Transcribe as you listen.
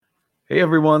Hey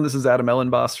everyone, this is Adam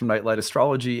Ellenboss from Nightlight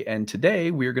Astrology, and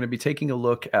today we are going to be taking a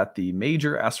look at the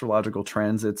major astrological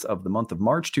transits of the month of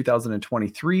March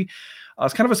 2023.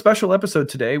 It's kind of a special episode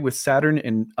today with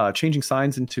Saturn changing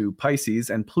signs into Pisces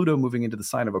and Pluto moving into the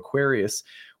sign of Aquarius.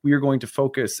 We are going to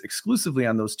focus exclusively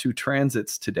on those two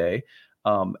transits today,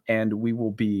 and we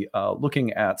will be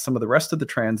looking at some of the rest of the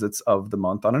transits of the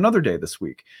month on another day this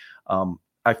week.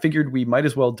 I figured we might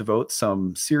as well devote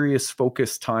some serious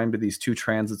focused time to these two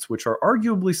transits, which are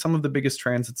arguably some of the biggest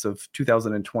transits of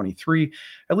 2023.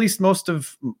 At least most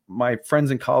of my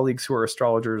friends and colleagues who are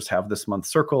astrologers have this month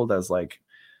circled as like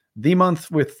the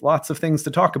month with lots of things to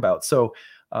talk about. So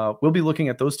we'll be looking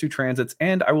at those two transits,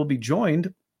 and I will be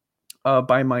joined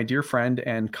by my dear friend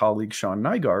and colleague, Sean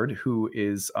Nygaard, who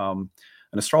is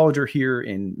an astrologer here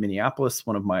in Minneapolis,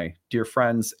 one of my dear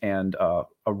friends, and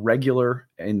a regular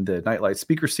in the Nightlight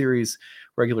Speaker Series,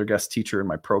 regular guest teacher in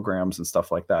my programs and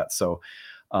stuff like that. So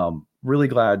really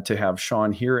glad to have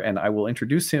Sean here, and I will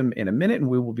introduce him in a minute, and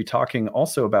we will be talking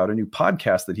also about a new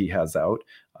podcast that he has out,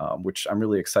 which I'm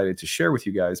really excited to share with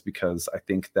you guys, because I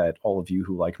think that all of you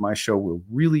who like my show will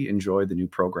really enjoy the new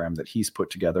program that he's put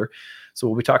together. So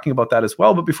we'll be talking about that as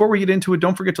well. But before we get into it,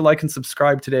 don't forget to like and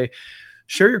subscribe today.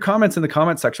 Share your comments in the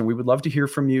comment section. We would love to hear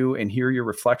from you and hear your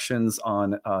reflections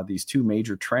on these two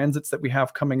major transits that we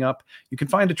have coming up. You can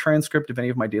find a transcript of any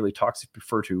of my daily talks if you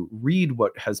prefer to read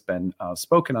what has been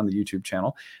spoken on the YouTube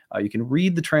channel. You can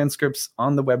read the transcripts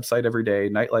on the website every day,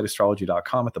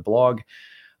 nightlightastrology.com, at the blog.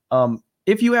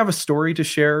 If you have a story to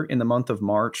share in the month of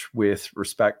March with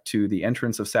respect to the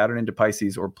entrance of Saturn into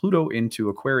Pisces or Pluto into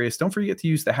Aquarius, don't forget to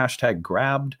use the hashtag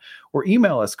grabbed, or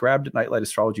email us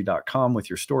grabbed@nightlightastrology.com with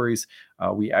your stories.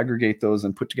 We aggregate those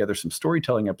and put together some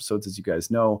storytelling episodes, as you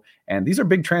guys know. And these are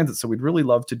big transits, so we'd really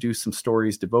love to do some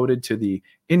stories devoted to the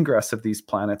ingress of these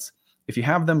planets. If you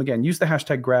have them, again, use the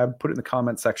hashtag grab, put it in the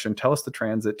comment section, tell us the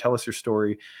transit, tell us your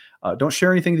story. Don't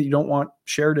share anything that you don't want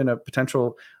shared in a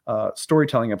potential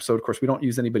storytelling episode. Of course, we don't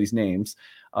use anybody's names.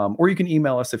 Or you can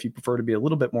email us if you prefer to be a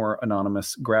little bit more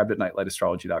anonymous,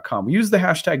 grabbed@nightlightastrology.com. We use the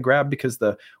hashtag grab because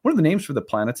one of the names for the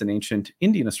planets in ancient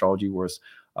Indian astrology was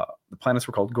the planets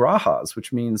were called grahas,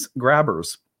 which means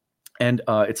grabbers. And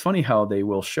it's funny how they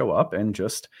will show up and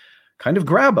just kind of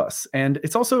grab us. And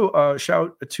it's also a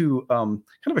shout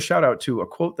out to a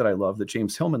quote that I love that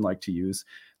James Hillman liked to use,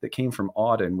 that came from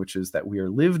Auden, which is that we are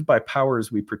lived by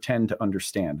powers we pretend to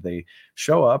understand. They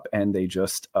show up and they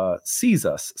just seize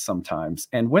us sometimes.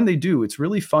 And when they do, it's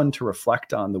really fun to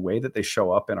reflect on the way that they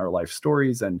show up in our life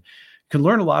stories, and can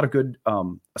learn a lot of good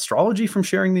astrology from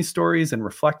sharing these stories, and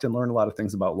reflect and learn a lot of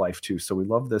things about life too. So we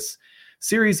love this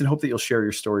series and hope that you'll share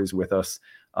your stories with us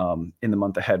in the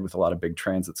month ahead, with a lot of big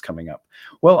transits coming up.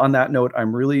 Well, on that note,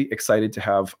 I'm really excited to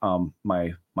have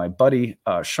my buddy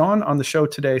Sean on the show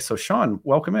today. So Sean,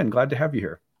 welcome in. Glad to have you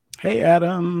here. Hey,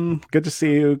 Adam. Good to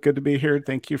see you. Good to be here.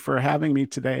 Thank you for having me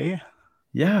today.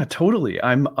 Yeah, totally.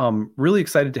 I'm really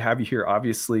excited to have you here.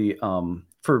 Obviously,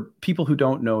 for people who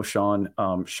don't know Sean,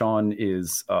 Sean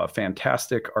is a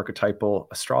fantastic archetypal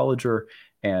astrologer,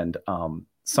 and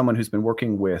someone who's been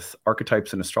working with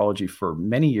archetypes and astrology for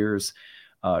many years.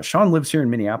 Sean lives here in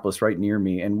Minneapolis, right near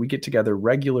me, and we get together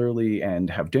regularly and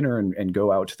have dinner and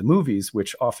go out to the movies,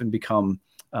 which often become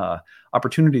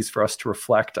opportunities for us to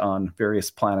reflect on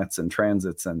various planets and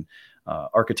transits and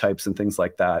archetypes and things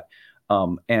like that.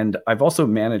 And I've also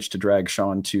managed to drag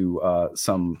Sean to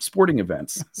some sporting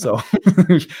events. So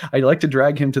I like to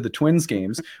drag him to the Twins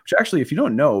games, which actually, if you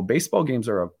don't know, baseball games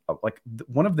are like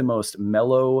one of the most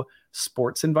mellow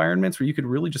sports environments where you could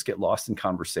really just get lost in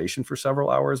conversation for several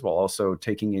hours while also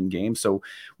taking in games. So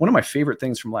one of my favorite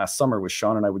things from last summer was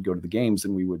Sean and I would go to the games,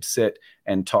 and we would sit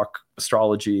and talk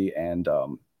astrology and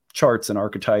charts and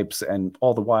archetypes, and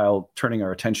all the while turning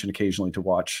our attention occasionally to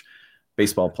watch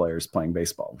baseball players playing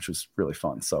baseball, which was really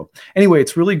fun. So anyway,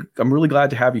 I'm really glad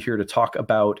to have you here to talk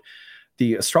about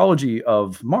the astrology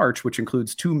of March, which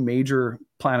includes two major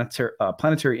planetary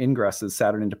ingresses,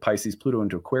 Saturn into Pisces, Pluto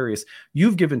into Aquarius.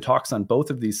 You've given talks on both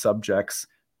of these subjects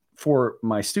for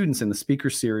my students in the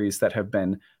speaker series that have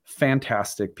been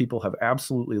fantastic. People have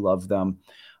absolutely loved them.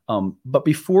 But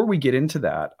before we get into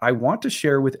that, I want to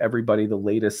share with everybody the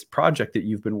latest project that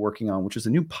you've been working on, which is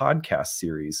a new podcast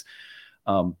series.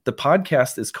 The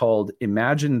podcast is called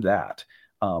Imagine That.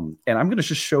 And I'm going to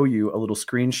just show you a little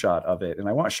screenshot of it. And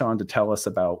I want Sean to tell us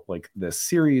about like this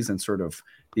series and sort of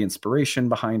the inspiration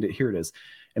behind it. Here it is.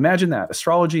 Imagine That,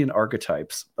 Astrology and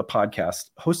Archetypes, a podcast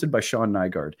hosted by Sean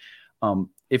Nygaard.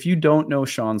 If you don't know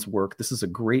Sean's work, this is a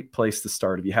great place to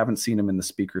start. If you haven't seen him in the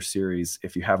speaker series,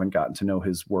 if you haven't gotten to know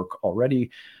his work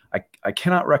already, I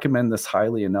cannot recommend this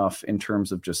highly enough in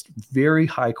terms of just very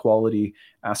high quality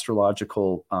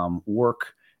astrological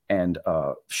work. And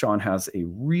Sean has a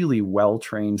really well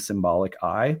trained symbolic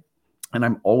eye. And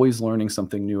I'm always learning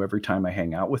something new every time I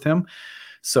hang out with him.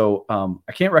 So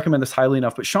I can't recommend this highly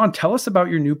enough. But Sean, tell us about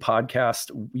your new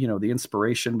podcast, the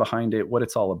inspiration behind it, what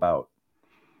it's all about.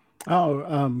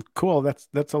 Oh, cool.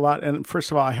 That's a lot. And first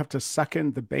of all, I have to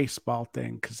second the baseball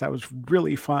thing because that was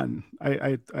really fun.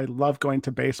 I love going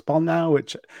to baseball now,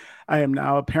 which I am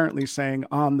now apparently saying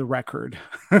on the record.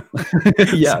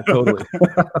 Yeah, totally.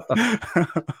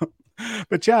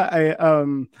 But yeah,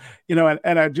 and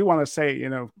I do want to say,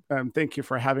 thank you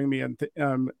for having me. And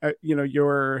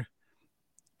your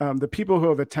the people who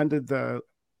have attended the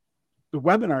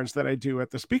webinars that I do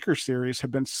at the speaker series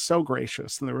have been so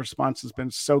gracious, and the response has been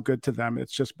so good to them.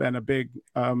 It's just been a big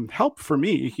help for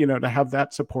me, to have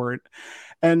that support.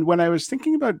 And when I was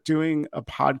thinking about doing a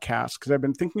podcast, because I've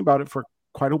been thinking about it for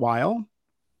quite a while,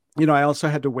 I also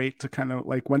had to wait to kind of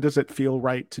like, when does it feel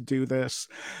right to do this?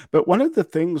 But one of the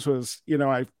things was,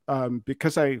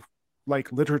 because I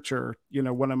like literature,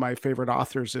 one of my favorite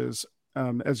authors is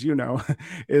as you know,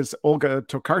 is Olga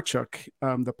Tokarczuk,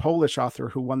 the Polish author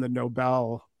who won the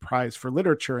Nobel Prize for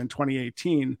Literature in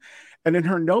 2018. And in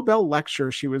her Nobel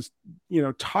lecture, she was,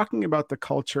 talking about the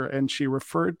culture, and she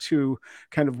referred to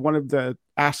kind of one of the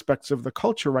aspects of the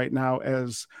culture right now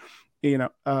as,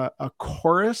 a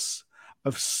chorus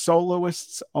of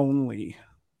soloists only,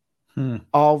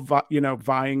 all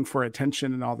vying for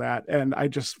attention and all that. And I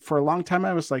just, for a long time,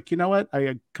 I was like, you know what,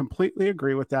 I completely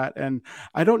agree with that, and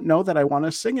I don't know that I want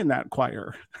to sing in that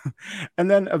choir.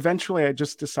 And then eventually I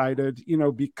just decided,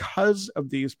 because of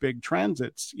these big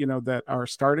transits, that are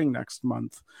starting next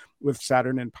month with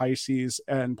Saturn in Pisces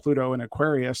and Pluto in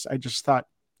Aquarius, I just thought,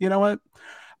 you know what,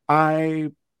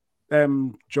 I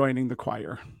am joining the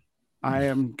choir. I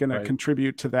am going to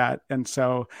contribute to that. And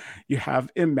so you have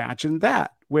Imagine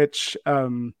That, which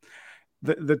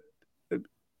the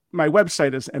my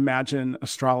website is Imagine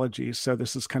Astrology. So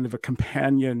this is kind of a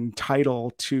companion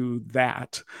title to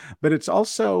that. But it's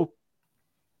also,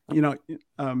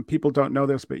 people don't know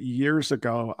this, but years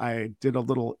ago, I did a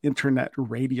little internet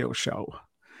radio show,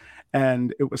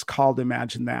 and it was called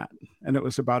Imagine That, and it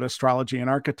was about astrology and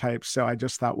archetypes. So I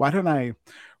just thought, why don't I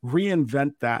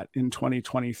reinvent that in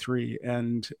 2023?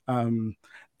 And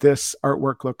this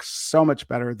artwork looks so much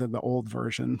better than the old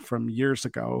version from years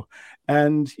ago.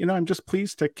 And I'm just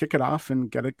pleased to kick it off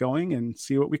and get it going and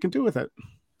see what we can do with it.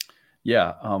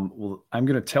 Yeah, well, I'm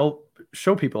going to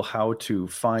show people how to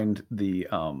find the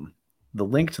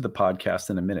link to the podcast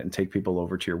in a minute and take people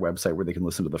over to your website where they can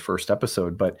listen to the first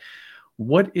episode. But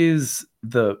what is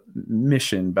the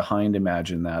mission behind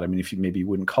Imagine That? I mean, if you maybe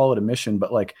wouldn't call it a mission,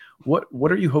 but like, what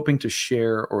are you hoping to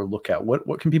share or look at?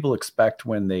 What can people expect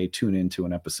when they tune into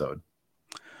an episode?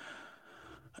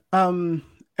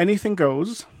 Anything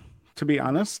goes, to be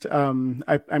honest.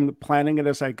 I'm planning it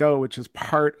as I go, which is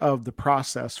part of the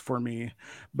process for me.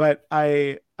 But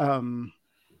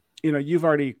you've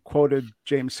already quoted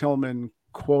James Hillman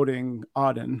quoting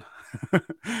Auden.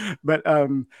 But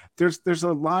there's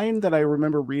a line that I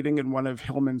remember reading in one of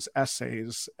Hillman's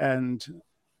essays, and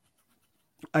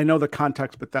I know the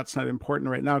context, but that's not important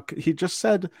right now. He just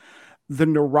said the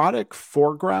neurotic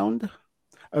foreground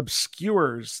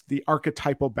obscures the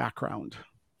archetypal background.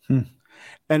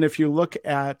 And if you look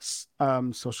at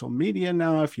social media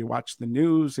now, if you watch the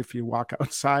news, if you walk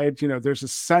outside, there's a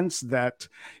sense that,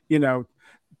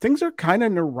 things are kind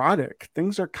of neurotic.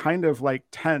 Things are kind of like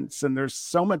tense, and there's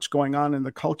so much going on in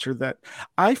the culture that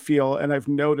I feel, and I've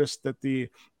noticed that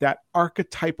that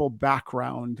archetypal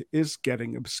background is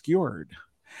getting obscured.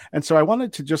 And so I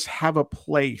wanted to just have a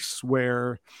place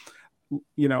where,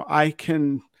 I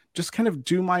can just kind of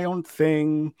do my own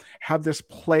thing, have this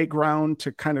playground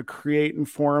to kind of create and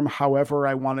form however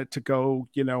I want it to go,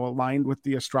 aligned with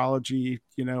the astrology,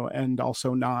 and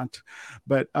also not.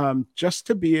 But just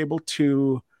to be able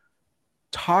to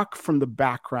talk from the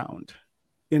background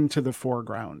into the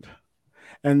foreground.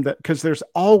 And because there's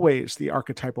always the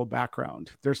archetypal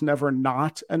background, there's never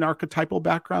not an archetypal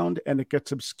background, and it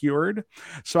gets obscured.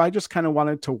 So I just kind of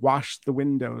wanted to wash the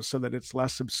windows so that it's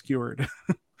less obscured.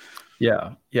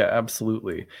 Yeah,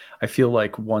 absolutely. I feel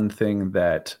like one thing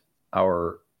that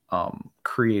our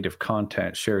creative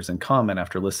content shares in common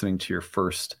after listening to your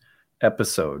first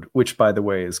episode, which by the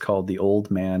way is called The Old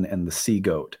Man and the Sea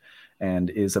Goat,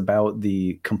 and is about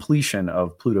the completion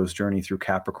of Pluto's journey through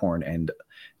Capricorn. And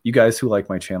you guys who like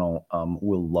my channel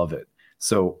will love it.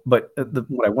 So, but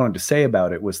what I wanted to say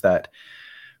about it was that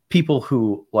people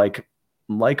who like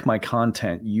my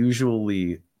content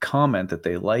usually comment that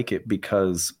they like it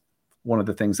because one of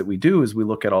the things that we do is we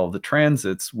look at all the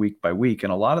transits week by week,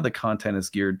 and a lot of the content is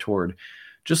geared toward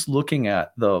just looking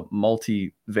at the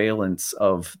multivalence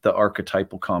of the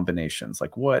archetypal combinations.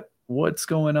 Like what's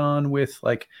going on with,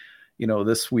 like,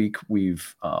 this week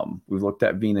we've looked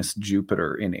at Venus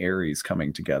Jupiter in Aries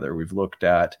coming together. We've looked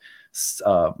at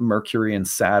Mercury and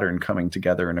Saturn coming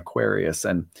together in Aquarius,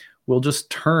 and we'll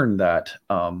just turn that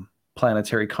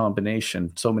planetary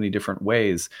combination so many different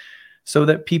ways so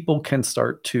that people can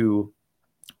start to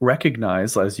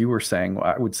recognize, as you were saying,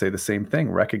 I would say the same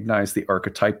thing, recognize the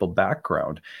archetypal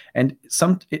background. And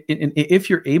if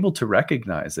you're able to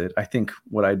recognize it, I think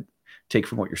what I take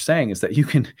from what you're saying is that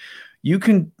you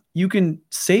can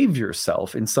save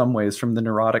yourself in some ways from the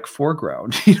neurotic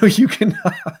foreground. You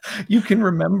can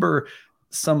remember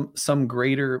some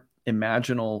greater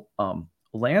imaginal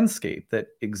landscape that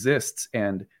exists.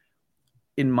 And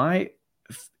in my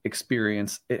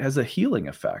experience, it has a healing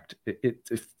effect.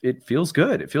 It feels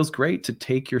good. It feels great to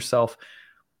take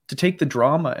the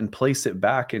drama and place it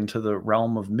back into the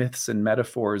realm of myths and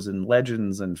metaphors and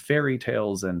legends and fairy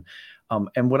tales. And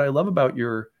what I love about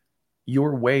your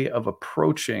way of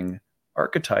approaching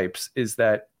archetypes is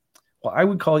that, well, I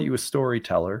would call you a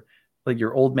storyteller. Like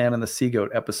your Old Man and the Sea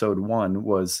Goat episode 1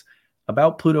 was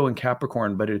about Pluto and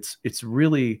Capricorn, but it's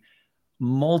really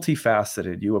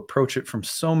multifaceted. You approach it from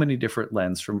so many different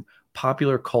lenses, from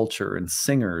popular culture and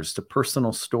singers to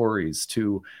personal stories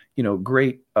to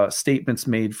great statements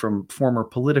made from former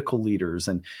political leaders,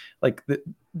 and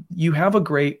you have a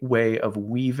great way of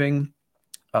weaving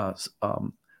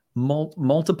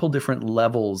multiple different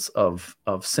levels of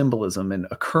symbolism and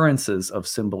occurrences of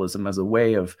symbolism as a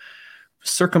way of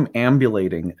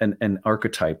circumambulating an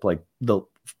archetype, like the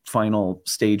final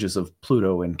stages of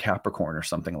Pluto and Capricorn or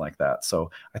something like that.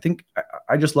 So I think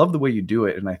I just love the way you do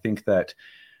it. And I think that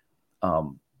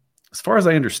as far as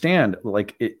I understand,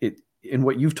 like it in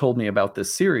what you've told me about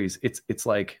this series, it's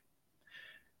like,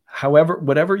 however,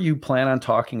 whatever you plan on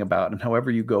talking about and however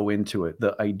you go into it,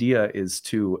 the idea is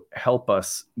to help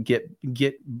us get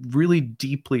really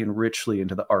deeply and richly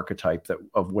into the archetype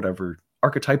of whatever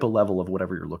archetypal level of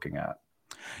whatever you're looking at.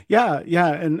 Yeah.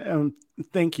 And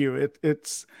thank you.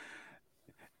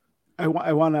 I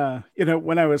want to,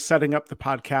 when I was setting up the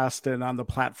podcast and on the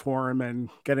platform and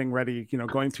getting ready,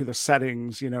 going through the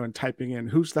settings, and typing in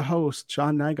who's the host,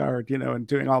 John Nygaard, and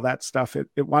doing all that stuff, it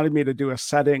wanted me to do a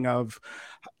setting of,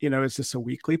 is this a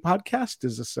weekly podcast?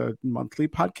 Is this a monthly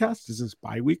podcast? Is this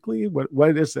bi-weekly?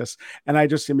 What is this? And I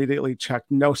just immediately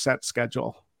checked no set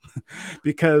schedule.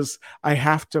 Because I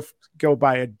have to go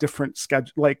by a different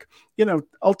schedule. Like,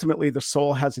 ultimately the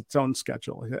soul has its own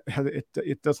schedule.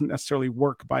 It doesn't necessarily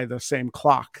work by the same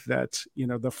clock that,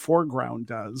 the foreground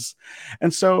does.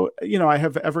 And so, I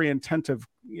have every intent of,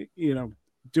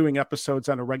 doing episodes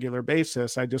on a regular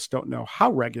basis. I just don't know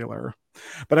how regular.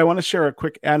 But I want to share a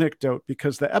quick anecdote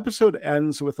because the episode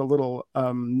ends with a little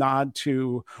nod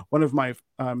to one of my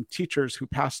teachers who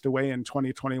passed away in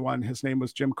 2021. His name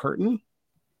was Jim Curtin.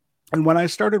 And when I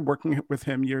started working with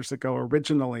him years ago,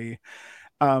 originally,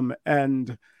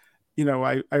 and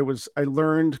I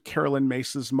learned Carolyn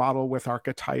Mace's model with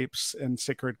archetypes and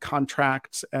sacred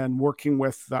contracts, and working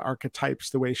with the archetypes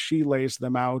the way she lays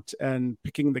them out, and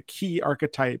picking the key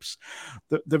archetypes.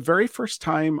 The very first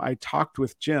time I talked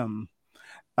with Jim,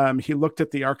 he looked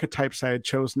at the archetypes I had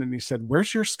chosen and he said,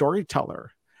 "Where's your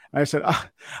storyteller?" I said,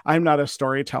 "I'm not a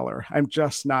storyteller. I'm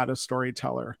just not a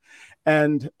storyteller."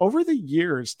 And over the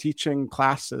years, teaching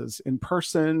classes in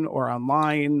person or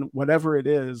online, whatever it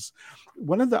is,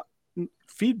 one of the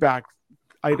feedback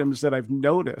items that I've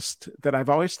noticed that I've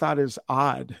always thought is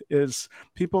odd is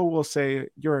people will say,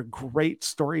 "You're a great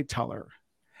storyteller."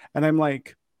 And I'm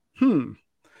like,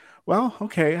 well,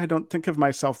 okay, I don't think of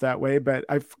myself that way, but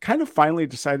I've kind of finally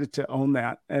decided to own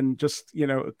that and just,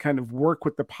 kind of work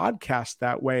with the podcast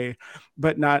that way,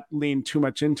 but not lean too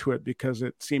much into it because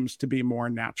it seems to be more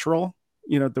natural,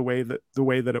 the way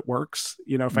that it works.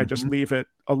 If I just leave it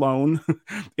alone,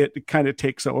 it kind of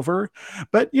takes over.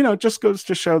 But, it just goes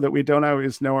to show that we don't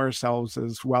always know ourselves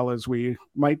as well as we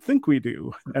might think we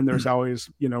do. And there's always,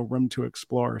 room to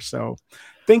explore. So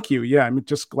thank you. Yeah, I'm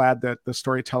just glad that the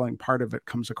storytelling part of it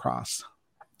comes across.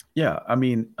 Yeah, I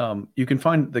mean, you can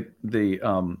find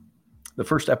the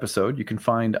first episode you can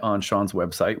find on Sean's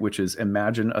website, which is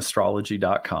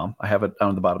imagineastrology.com. I have it down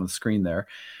at the bottom of the screen there.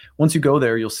 Once you go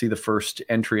there, you'll see the first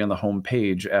entry on the home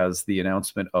page as the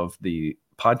announcement of the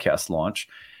podcast launch.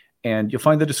 And you'll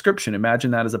find the description.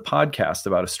 Imagine that as a podcast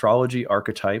about astrology,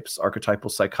 archetypes, archetypal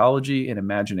psychology, and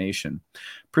imagination,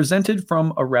 presented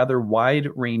from a rather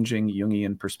wide-ranging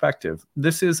Jungian perspective.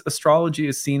 This is astrology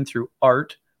as seen through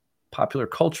art, popular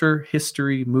culture,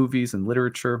 history, movies, and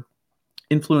literature,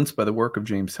 influenced by the work of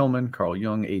James Hillman, Carl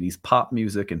Jung, 80s pop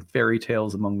music, and fairy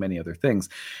tales, among many other things.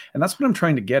 And that's what I'm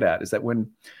trying to get at, is that when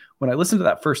I listened to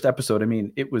that first episode, I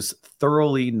mean, it was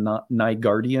thoroughly not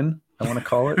Nygardian, I want to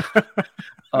call it.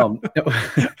 um,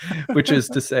 which is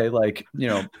to say, like,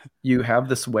 you have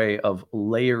this way of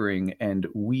layering and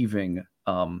weaving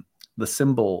the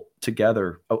symbol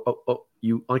together.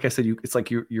 You, like I said, it's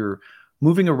like you're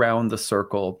moving around the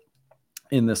circle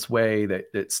in this way that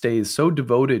it stays so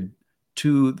devoted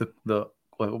to the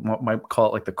what might call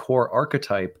it like the core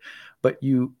archetype, but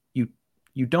you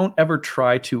don't ever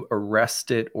try to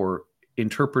arrest it or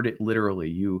interpret it literally.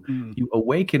 You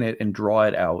awaken it and draw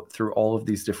it out through all of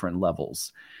these different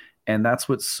levels. And that's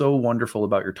what's so wonderful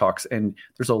about your talks. And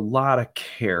there's a lot of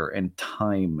care and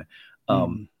time.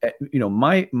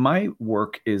 My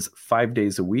work is 5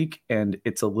 days a week, and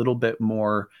it's a little bit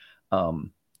more,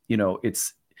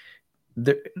 it's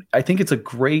I think it's a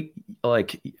great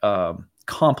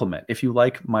compliment if you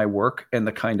like my work and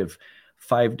the kind of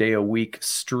 5 day a week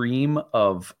stream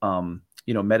of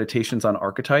meditations on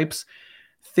archetypes.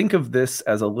 Think of this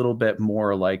as a little bit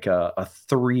more like a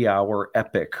 3 hour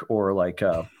epic, or like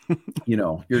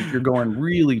you're going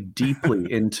really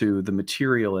deeply into the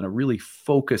material in a really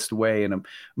focused way, and a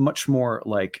much more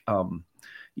like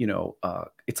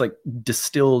it's like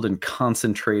distilled and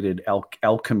concentrated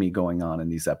alchemy going on in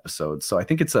these episodes. So I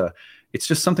think it's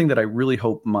just something that I really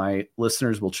hope my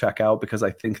listeners will check out, because I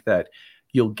think that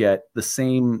you'll get the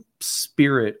same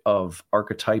spirit of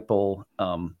archetypal,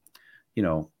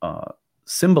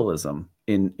 symbolism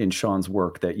in Sean's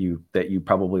work that you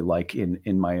probably like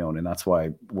in my own. And that's why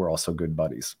we're also good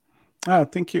buddies.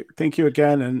 Thank you. Thank you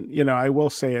again. And, I will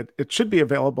say it should be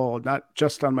available, not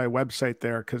just on my website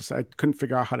there, because I couldn't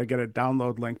figure out how to get a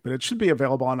download link, but it should be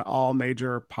available on all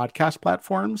major podcast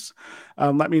platforms.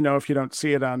 Let me know if you don't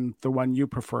see it on the one you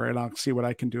prefer, and I'll see what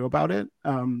I can do about it.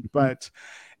 But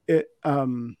it,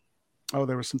 there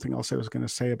was something else I was going to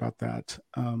say about that.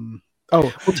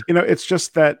 It's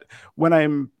just that when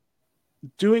I'm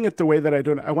doing it the way that I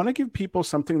do it, I want to give people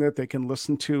something that they can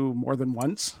listen to more than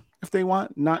once if they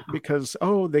want, not because,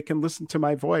 they can listen to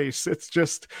my voice. It's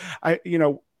just,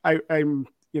 I'm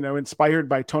inspired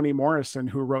by Toni Morrison,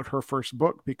 who wrote her first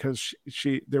book because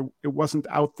it wasn't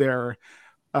out there.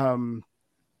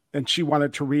 And she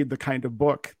wanted to read the kind of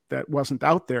book that wasn't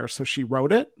out there, so she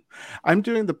wrote it. I'm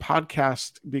doing the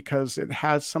podcast because it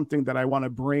has something that I want to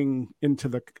bring into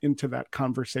that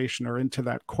conversation, or into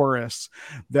that chorus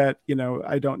that,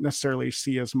 I don't necessarily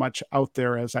see as much out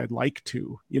there as I'd like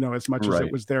to, as much as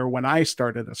it was there when I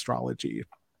started astrology.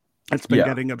 It's been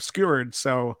getting obscured.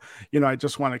 So, I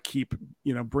just want to keep,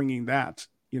 bringing that,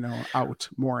 out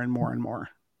more and more and more.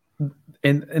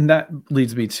 And that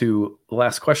leads me to the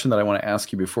last question that I want to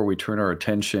ask you before we turn our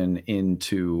attention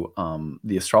into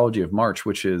the astrology of March,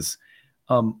 which is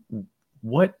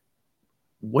what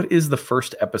is the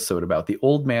first episode about? The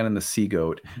Old Man and the Sea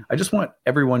Goat. I just want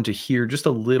everyone to hear just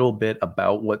a little bit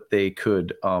about what they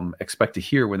could expect to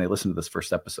hear when they listen to this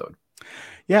first episode.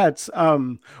 Yeah, it's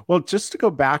just to go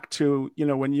back to,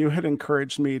 when you had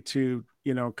encouraged me to,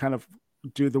 kind of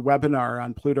do the webinar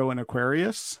on Pluto and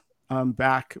Aquarius.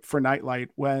 Back for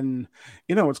Nightlight, when,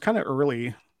 it's kind of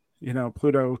early,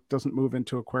 Pluto doesn't move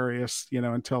into Aquarius,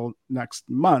 until next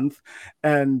month.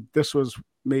 And this was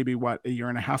maybe a year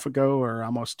and a half ago, or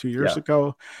almost 2 years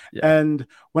ago. Yeah. And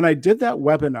when I did that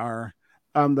webinar,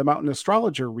 the Mountain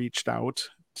Astrologer reached out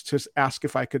to ask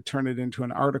if I could turn it into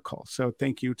an article. So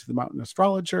thank you to the Mountain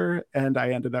Astrologer. And I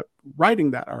ended up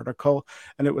writing that article,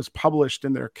 and it was published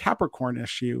in their Capricorn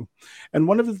issue. And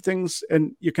one of the things,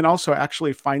 and you can also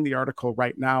actually find the article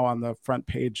right now on the front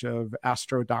page of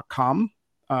astro.com.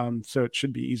 So it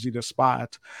should be easy to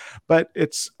spot, but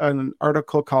it's an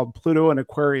article called Pluto and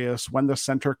Aquarius, When the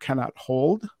Center Cannot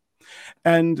Hold.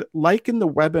 And like in the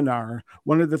webinar,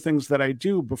 one of the things that I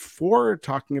do before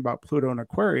talking about Pluto and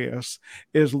Aquarius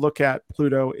is look at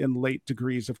Pluto in late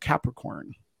degrees of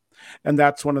Capricorn. And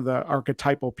that's one of the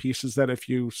archetypal pieces that if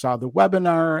you saw the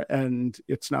webinar, and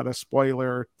it's not a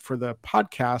spoiler for the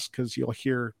podcast because you'll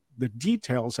hear the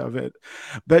details of it,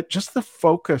 but just the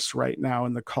focus right now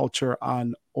in the culture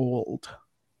on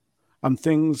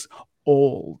things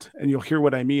old, and you'll hear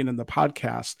what I mean in the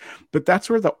podcast, but that's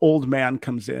where the old man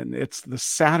comes in. It's the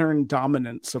Saturn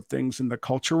dominance of things in the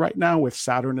culture right now, with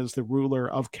Saturn as the ruler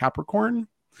of Capricorn.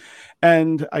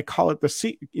 And I call it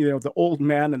the old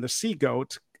man and the sea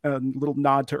goat, a little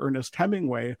nod to Ernest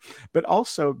Hemingway, but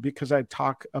also because I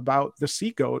talk about the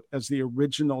sea goat as the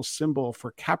original symbol for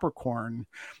Capricorn,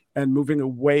 and moving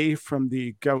away from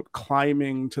the goat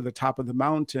climbing to the top of the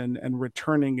mountain and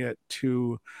returning it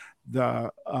to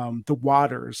the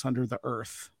waters under the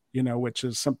earth, which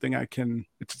is something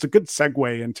it's a good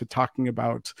segue into talking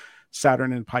about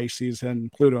Saturn in Pisces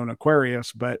and Pluto in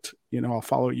Aquarius, but I'll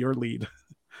follow your lead.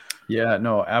 Yeah,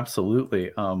 no,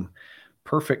 absolutely.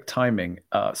 Perfect timing.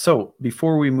 So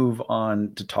before we move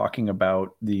on to talking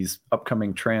about these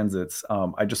upcoming transits,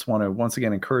 I just want to once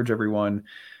again encourage everyone,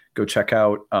 go check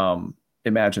out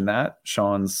Imagine That,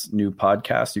 Sean's new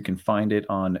podcast. You can find it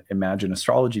on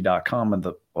imagineastrology.com and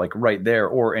like right there,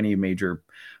 or any major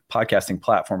podcasting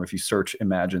platform. If you search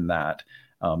Imagine That,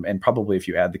 and probably if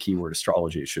you add the keyword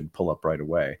astrology, it should pull up right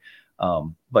away.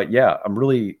 But yeah, I'm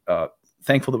really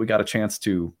thankful that we got a chance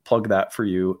to plug that for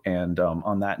you. And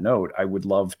on that note, I would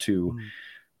love to.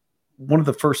 One of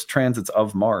the first transits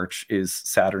of March is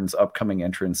Saturn's upcoming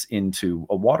entrance into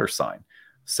a water sign.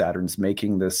 Saturn's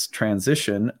making this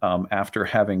transition after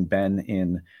having been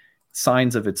in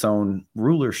signs of its own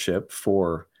rulership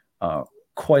for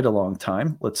quite a long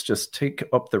time. Let's just take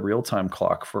up the real-time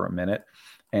clock for a minute.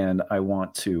 And I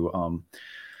want to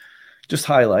just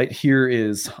highlight, here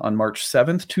is on March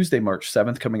 7th, Tuesday, March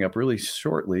 7th, coming up really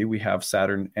shortly, we have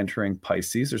Saturn entering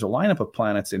Pisces. There's a lineup of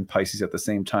planets in Pisces at the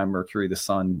same time: Mercury, the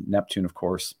Sun, Neptune, of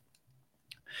course.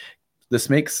 This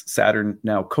makes Saturn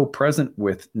now co-present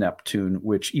with Neptune,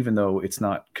 which, even though it's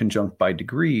not conjunct by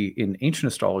degree, in ancient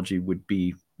astrology would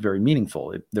be very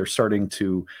meaningful. They're starting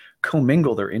to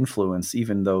commingle their influence,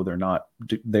 even though they're not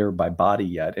there by body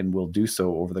yet, and will do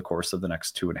so over the course of the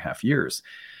next 2.5 years.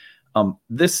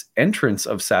 This entrance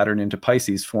of Saturn into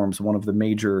Pisces forms one of the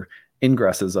major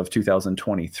ingresses of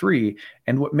 2023.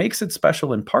 And what makes it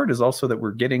special in part is also that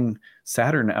we're getting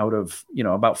Saturn out of,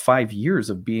 about 5 years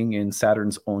of being in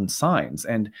Saturn's own signs.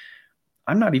 And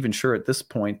I'm not even sure at this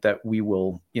point that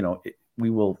well,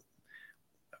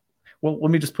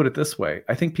 let me just put it this way.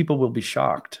 I think people will be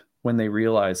shocked when they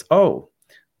realize, oh,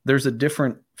 there's a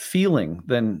different feeling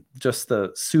than just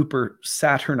the super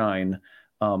Saturnine.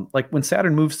 Like when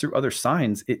Saturn moves through other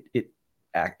signs,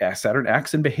 Saturn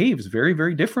acts and behaves very,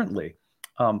 very differently.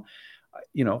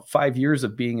 5 years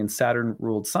of being in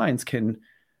Saturn-ruled signs can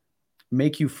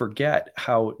make you forget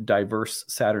how diverse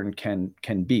Saturn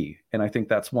can be. And I think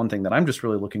that's one thing that I'm just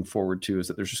really looking forward to, is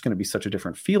that there's just going to be such a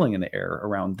different feeling in the air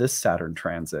around this Saturn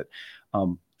transit.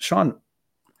 Sean,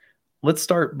 let's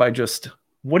start by just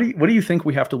what do you think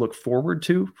we have to look forward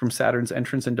to from Saturn's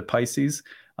entrance into Pisces?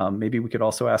 Maybe we could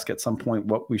also ask at some point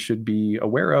what we should be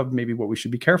aware of, maybe what we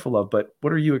should be careful of. But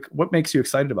what makes you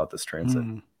excited about this transit?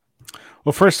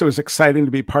 Well, first, it was exciting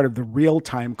to be part of the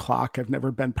real-time clock. I've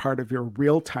never been part of your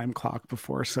real-time clock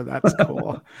before, so that's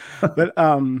cool. But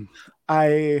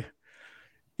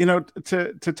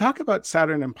to talk about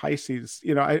Saturn and Pisces,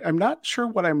 I'm not sure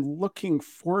what I'm looking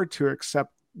forward to,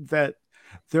 except that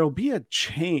there'll be a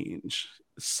change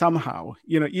somehow,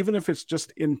 even if it's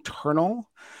just internal.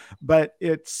 But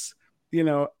it's,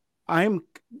 I'm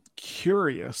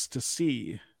curious to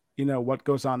see, what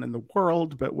goes on in the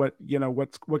world, but what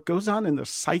goes on in the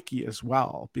psyche as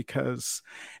well, because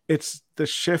it's the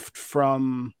shift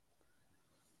from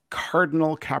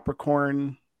cardinal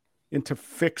Capricorn into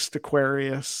fixed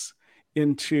Aquarius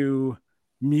into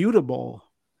mutable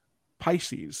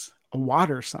Pisces, a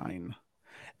water sign.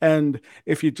 And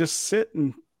if you just sit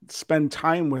and spend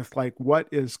time with, like, what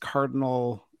is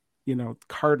cardinal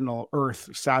Earth,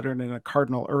 Saturn in a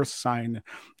cardinal Earth sign,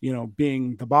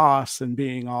 being the boss and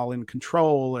being all in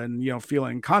control and,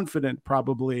 feeling confident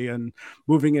probably, and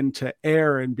moving into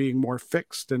air and being more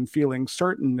fixed and feeling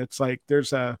certain. It's like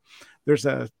there's a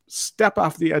step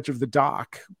off the edge of the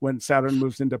dock when Saturn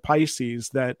moves into Pisces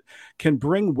that can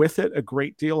bring with it a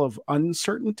great deal of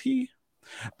uncertainty.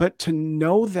 But to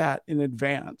know that in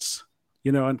advance,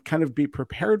 and kind of be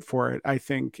prepared for it, I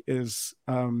think is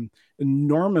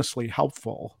enormously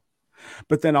helpful.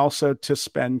 But then also to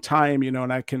spend time,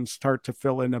 and I can start to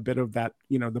fill in a bit of that,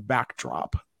 the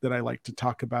backdrop that I like to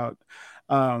talk about.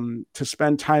 To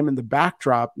spend time in the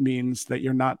backdrop means that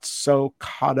you're not so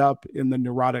caught up in the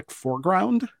neurotic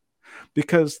foreground,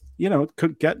 because, it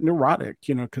could get neurotic,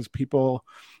 because people,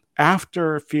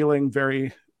 after feeling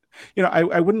very,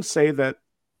 I wouldn't say that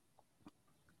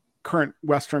current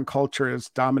Western culture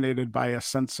is dominated by a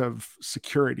sense of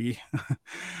security,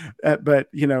 but,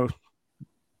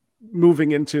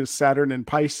 moving into Saturn and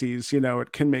Pisces,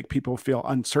 it can make people feel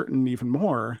uncertain even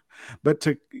more. But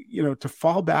to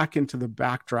fall back into the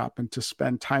backdrop and to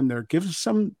spend time there gives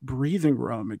some breathing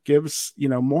room. It gives,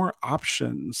 more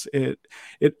options. It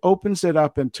opens it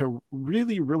up, and to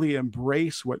really, really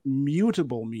embrace what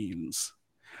mutable means.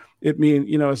 It means,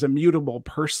 as a mutable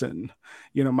person,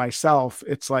 myself,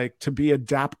 it's like to be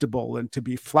adaptable and to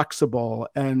be flexible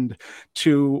and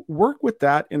to work with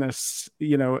that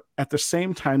at the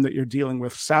same time that you're dealing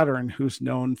with Saturn, who's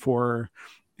known for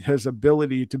his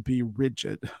ability to be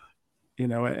rigid,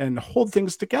 and hold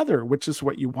things together, which is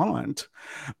what you want.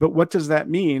 But what does that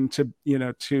mean to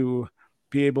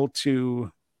be able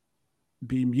to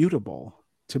be mutable,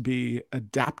 to be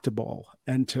adaptable,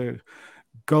 and to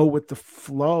go with the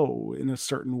flow in a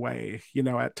certain way,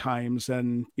 at times.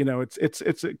 And,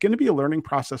 it's going to be a learning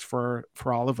process for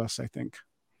all of us, I think.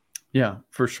 Yeah,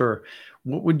 for sure.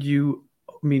 What would you,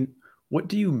 I mean, what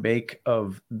do you make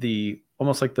of the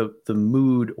almost like the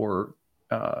mood or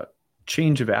uh,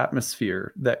 change of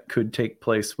atmosphere that could take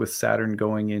place with Saturn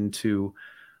going into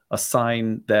a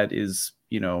sign that is,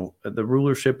 the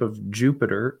rulership of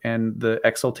Jupiter and the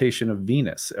exaltation of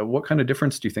Venus? What kind of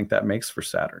difference do you think that makes for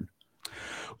Saturn?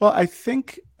 Well, I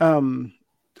think,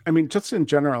 just in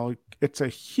general, it's a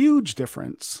huge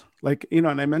difference. Like, and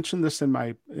I mentioned this in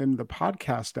the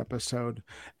podcast episode,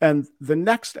 and the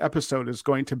next episode is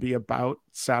going to be about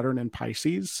Saturn and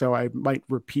Pisces. So I might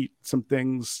repeat some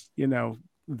things,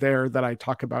 there that I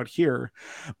talk about here.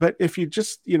 But if you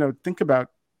just, think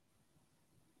about,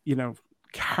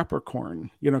 Capricorn,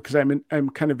 because I'm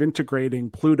kind of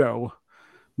integrating Pluto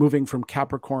moving from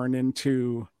Capricorn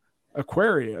into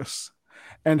Aquarius,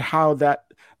 and how that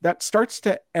starts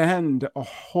to end a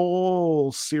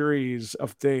whole series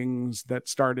of things that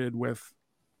started with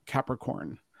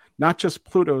Capricorn, not just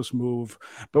Pluto's move,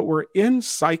 but we're in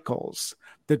cycles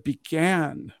that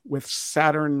began with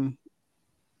Saturn,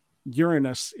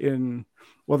 Uranus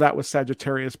that was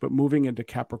Sagittarius, but moving into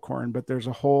Capricorn. But there's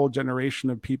a whole generation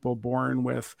of people born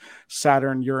with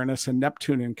Saturn, Uranus, and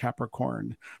Neptune in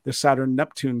Capricorn, the Saturn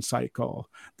Neptune cycle,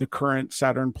 the current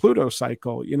Saturn Pluto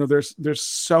cycle. There's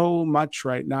so much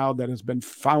right now that has been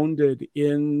founded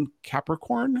in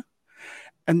Capricorn,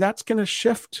 and that's going to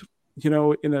shift,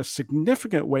 in a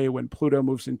significant way when Pluto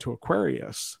moves into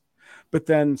Aquarius. But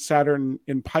then Saturn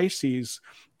in Pisces,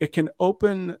 it can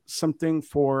open something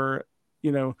for,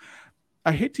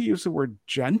 I hate to use the word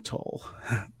gentle,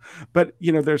 but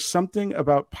there's something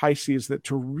about Pisces that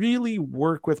to really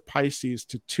work with Pisces,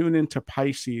 to tune into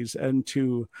Pisces and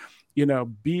to,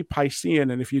 be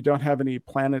Piscean. And if you don't have any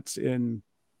planets in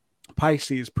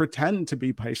Pisces, pretend to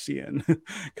be Piscean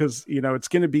because, it's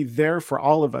going to be there for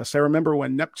all of us. I remember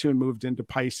when Neptune moved into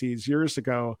Pisces years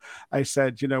ago, I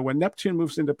said, when Neptune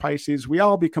moves into Pisces, we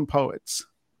all become poets.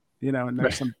 And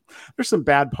there's some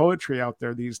bad poetry out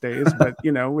there these days, but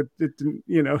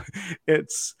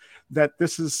it's that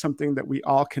this is something that we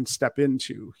all can step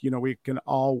into, we can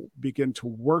all begin to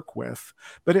work with,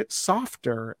 but it's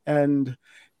softer. And,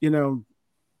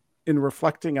 in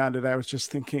reflecting on it, I was just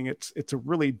thinking it's a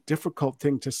really difficult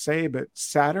thing to say, but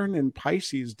Saturn in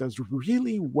Pisces does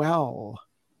really well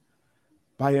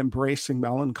by embracing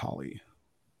melancholy.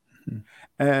 Mm-hmm.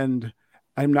 And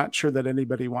I'm not sure that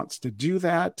anybody wants to do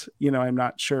that. I'm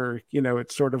not sure,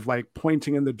 it's sort of like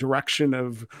pointing in the direction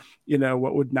of,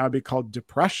 what would now be called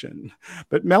depression.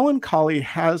 But melancholy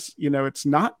has, it's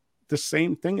not the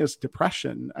same thing as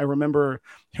depression. I remember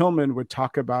Hillman would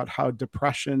talk about how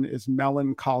depression is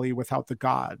melancholy without the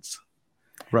gods.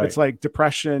 Right. It's like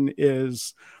depression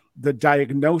is the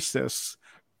diagnosis,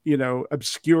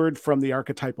 obscured from the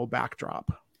archetypal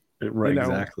backdrop. Right,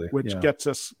 exactly. Which gets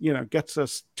us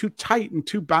too tight and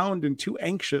too bound and too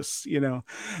anxious,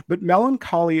 But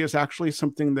melancholy is actually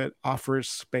something that offers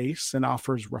space and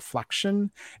offers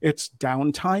reflection. It's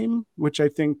downtime, which I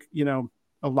think,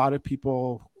 a lot of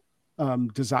people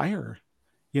desire,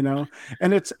 and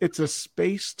it's a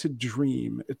space to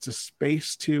dream. It's a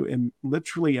space to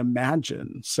literally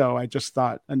imagine. So I just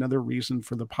thought another reason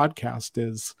for the podcast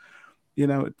is,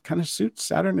 it kind of suits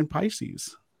Saturn and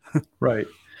Pisces. Right.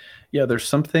 Yeah, there's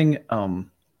something, I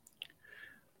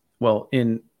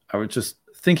was just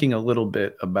thinking a little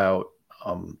bit about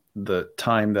the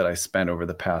time that I spent over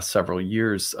the past several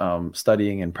years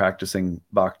studying and practicing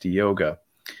Bhakti Yoga.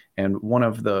 And one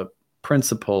of the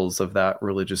principles of that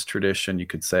religious tradition, you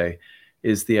could say,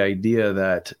 is the idea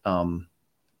that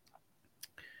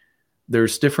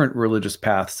there's different religious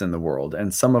paths in the world.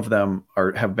 And some of them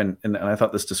have been, and I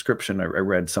thought this description I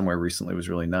read somewhere recently was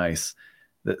really nice,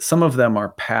 that some of them are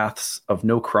paths of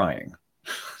no crying.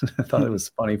 I thought it was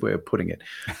a funny way of putting it.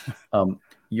 And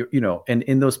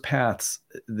in those paths,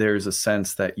 there's a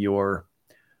sense that you're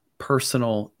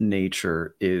personal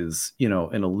nature is,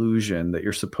 an illusion that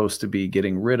you're supposed to be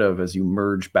getting rid of as you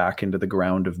merge back into the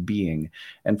ground of being.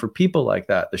 And for people like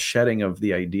that, the shedding of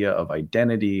the idea of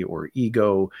identity or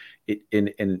ego,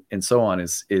 and so on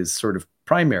is sort of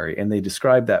primary. And they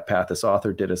describe that path, this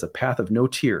author did, as a path of no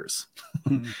tears.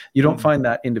 You don't find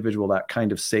that individual, that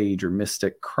kind of sage or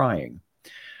mystic, crying.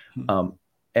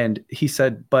 And he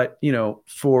said, but,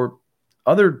 for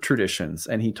other traditions,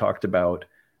 and he talked about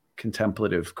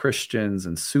contemplative Christians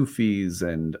and Sufis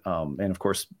and of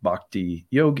course Bhakti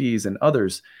yogis and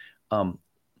others, the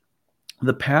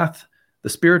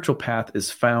spiritual path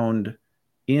is found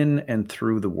in and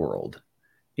through the world,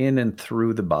 in and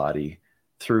through the body,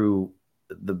 through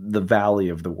the valley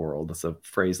of the world. That's a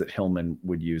phrase that Hillman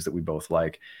would use that we both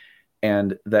like.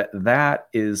 And that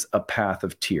is a path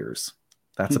of tears.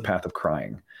 That's a path of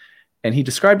crying. And he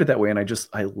described it that way. And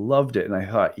I loved it. And I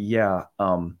thought, yeah,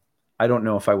 I don't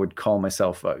know if I would call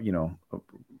myself,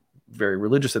 very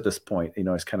religious at this point.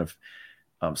 I was kind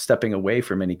of stepping away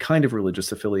from any kind of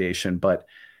religious affiliation. But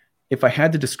if I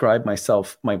had to describe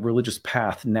myself, my religious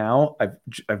path now,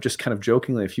 I've just kind of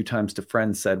jokingly a few times to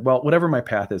friends said, well, whatever my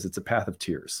path is, it's a path of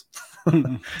tears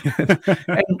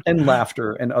and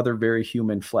laughter and other very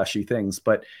human, fleshy things.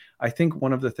 But I think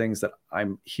one of the things that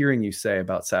I'm hearing you say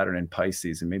about Saturn and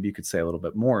Pisces, and maybe you could say a little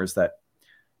bit more, is that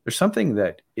there's something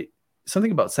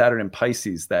about Saturn and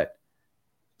Pisces that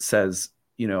says,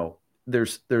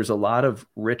 there's a lot of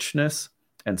richness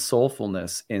and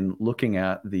soulfulness in looking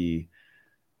at the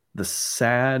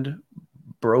sad,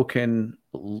 broken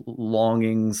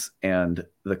longings and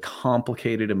the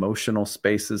complicated emotional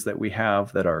spaces that we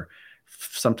have that are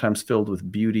sometimes filled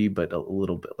with beauty, but a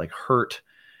little bit like hurt.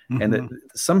 And that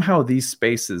somehow these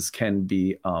spaces can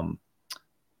be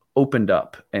opened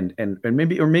up and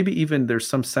maybe even there's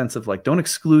some sense of like, don't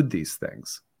exclude these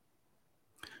things.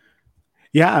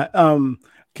 Yeah.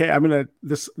 Okay.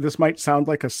 This might sound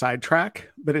like a sidetrack,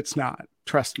 but it's not.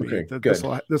 Trust me,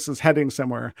 okay, this is heading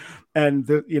somewhere. And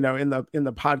in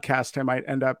the podcast, I might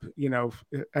end up,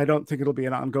 I don't think it'll be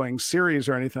an ongoing series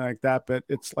or anything like that, but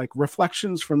it's like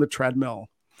reflections from the treadmill.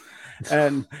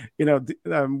 And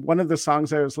one of the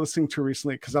songs I was listening to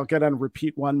recently, because I'll get on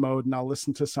repeat one mode and I'll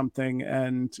listen to something,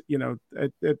 and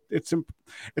it's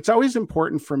always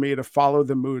important for me to follow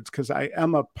the moods, because I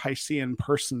am a Piscean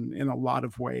person in a lot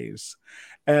of ways,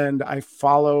 and I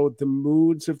follow the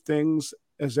moods of things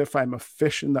as if I'm a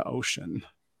fish in the ocean,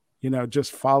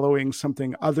 just following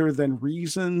something other than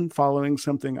reason, following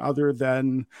something other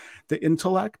than the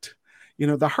intellect.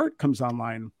 The heart comes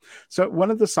online. So one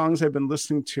of the songs I've been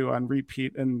listening to on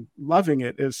repeat and loving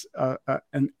it is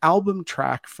an album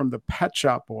track from the Pet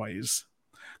Shop Boys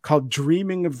called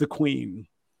Dreaming of the Queen.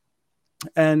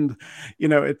 And,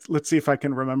 let's see if I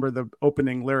can remember the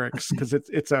opening lyrics, because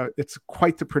it's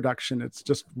quite the production. It's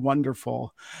just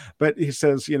wonderful. But he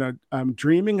says, I'm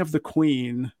dreaming of the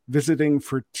Queen visiting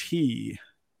for tea.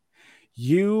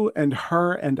 You and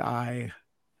her and I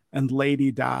and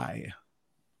Lady Di.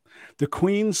 The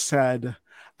Queen said,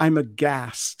 I'm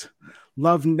aghast.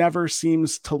 Love never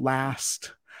seems to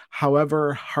last,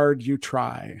 however hard you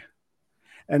try.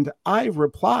 And I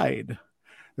replied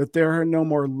that there are no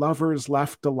more lovers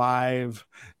left alive.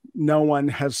 No one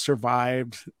has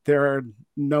survived. There are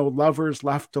no lovers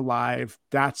left alive.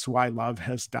 That's why love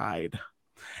has died.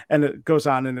 And it goes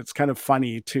on, and it's kind of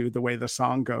funny too, the way the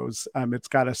song goes. It's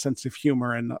got a sense of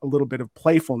humor and a little bit of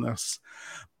playfulness.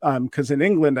 Because in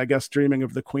England, I guess dreaming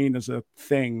of the Queen is a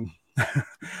thing.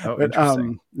 But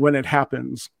when it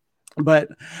happens. But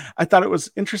I thought it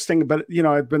was interesting. But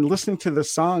I've been listening to the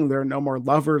song. There are no more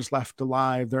lovers left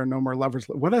alive. There are no more lovers.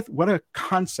 What a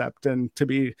concept! And to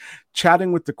be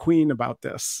chatting with the Queen about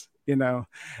this,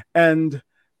 And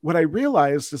what I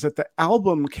realized is that the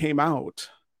album came out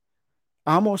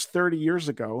almost 30 years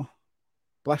ago.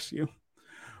 Bless you.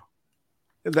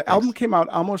 The album came out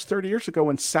almost 30 years ago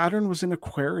when Saturn was in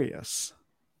Aquarius.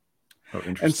 Oh,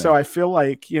 interesting. And so I feel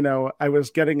like, I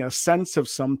was getting a sense of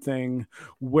something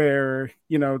where,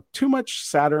 too much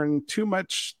Saturn, too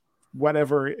much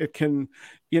whatever, it can,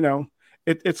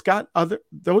 it's got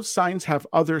those signs have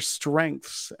other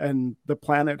strengths, and the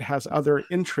planet has other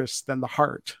interests than the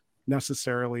heart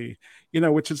necessarily,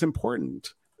 which is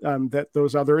important. That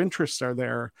those other interests are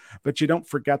there, but you don't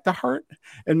forget the heart.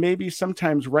 And maybe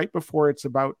sometimes right before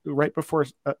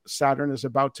Saturn is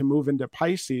about to move into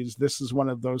Pisces, this is one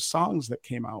of those songs that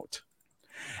came out.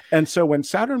 And so when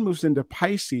Saturn moves into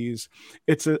Pisces,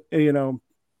 it's and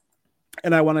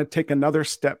I want to take another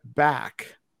step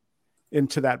back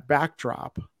into that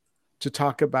backdrop to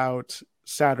talk about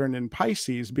Saturn in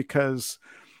Pisces, because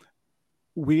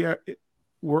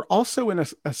we're also in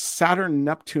a Saturn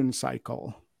Neptune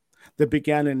cycle that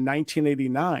began in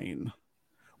 1989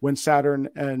 when Saturn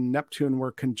and Neptune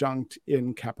were conjunct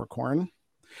in Capricorn.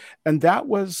 And that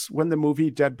was when the movie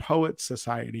Dead Poets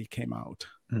Society came out.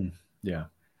 Yeah.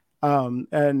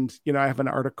 And, I have an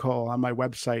article on my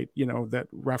website, that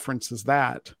references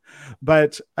that.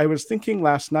 But I was thinking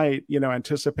last night,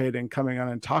 anticipating coming on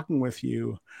and talking with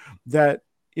you, that,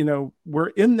 we're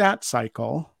in that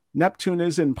cycle. Neptune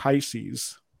is in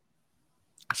Pisces.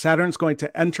 Saturn's going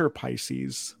to enter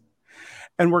Pisces.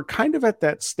 And we're kind of at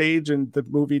that stage in the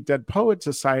movie Dead Poet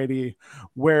Society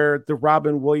where the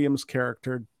Robin Williams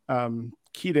character,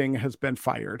 Keating, has been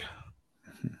fired.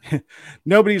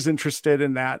 Nobody's interested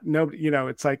in that. Nobody,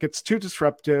 it's like, it's too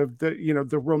disruptive.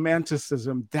 The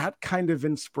romanticism, that kind of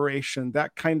inspiration,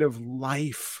 that kind of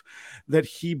life that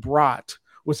he brought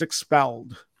was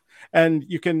expelled. And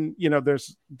you can,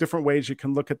 there's different ways you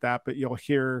can look at that, but you'll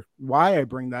hear why I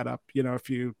bring that up, if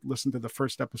you listen to the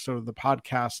first episode of the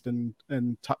podcast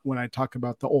and when I talk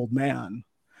about the old man,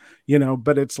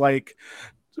 but it's like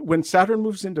when Saturn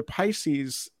moves into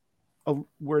Pisces,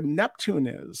 where Neptune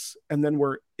is, and then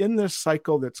we're in this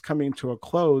cycle that's coming to a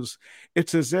close,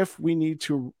 it's as if we need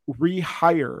to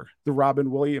rehire the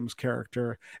Robin Williams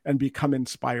character and become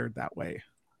inspired that way.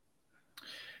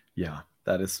 Yeah,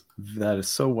 that is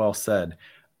so well said.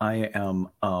 I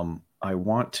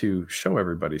want to show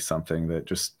everybody something that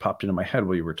just popped into my head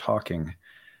while you were talking.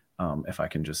 If I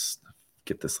can just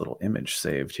get this little image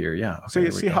saved here. Yeah. Okay, so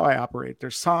you see how I operate.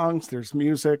 There's songs, there's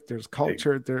music, there's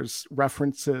culture, there's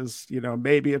references.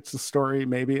 Maybe it's a story,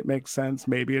 maybe it makes sense,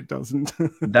 maybe it doesn't.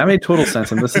 That made total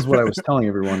sense. And this is what I was telling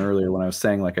everyone earlier when I was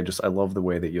saying, like, I love the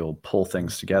way that you'll pull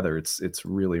things together. It's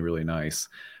really, really nice.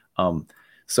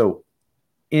 So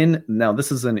now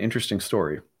this is an interesting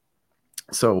story.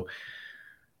 So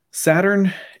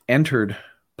Saturn entered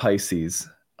Pisces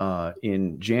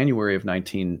in January of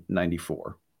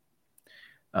 1994.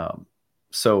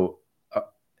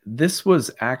 This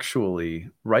was actually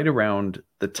right around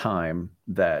the time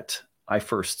that I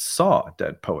first saw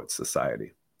Dead Poets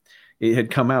Society. It had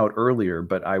come out earlier,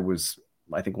 but I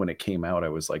think when it came out, I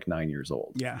was like 9 years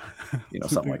old. Yeah.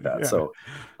 Something like that.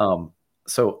 Yeah.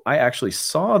 So I actually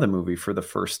saw the movie for the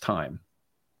first time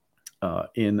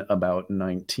in about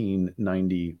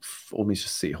 1990. Let me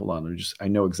just see. Hold on. I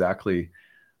know exactly.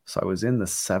 So I was in the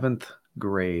 7th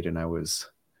grade and I was,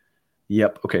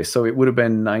 yep. Okay. So it would have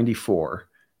been 94.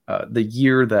 The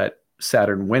year that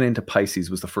Saturn went into Pisces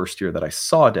was the first year that I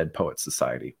saw Dead Poets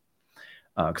Society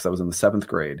because I was in the 7th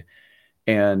grade.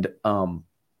 And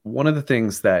one of the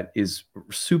things that is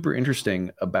super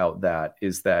interesting about that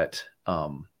is that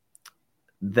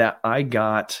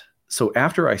so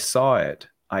after I saw it,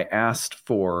 I asked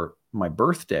for my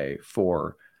birthday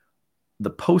for the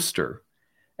poster,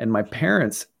 and my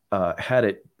parents had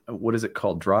it, what is it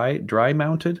called? Dry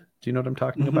mounted. Do you know what I'm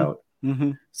talking about?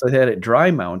 Mm-hmm. So they had it dry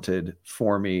mounted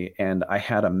for me, and I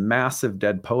had a massive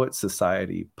Dead Poets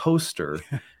Society poster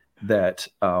that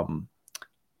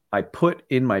I put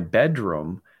in my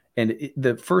bedroom. And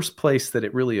the first place that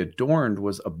it really adorned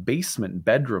was a basement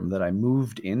bedroom that I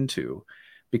moved into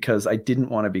because I didn't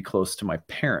want to be close to my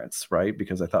parents, right?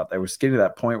 Because I thought I was getting to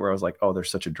that point where I was like, oh, they're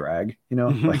such a drag,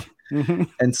 like,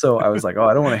 and so I was like, oh,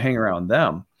 I don't want to hang around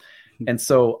them. And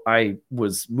so I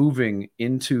was moving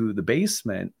into the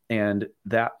basement, and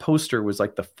that poster was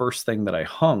like the first thing that I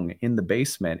hung in the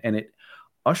basement. And it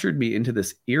ushered me into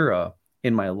this era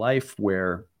in my life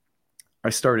where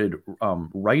I started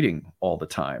writing all the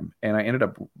time. And I ended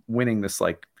up winning this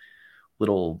like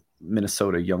little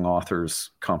Minnesota young authors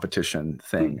competition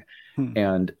thing.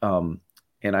 And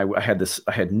I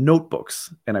had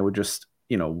notebooks, and I would just,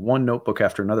 one notebook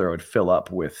after another, I would fill up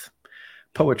with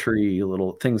poetry,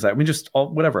 little things. Just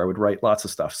whatever. I would write lots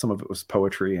of stuff. Some of it was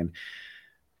poetry, and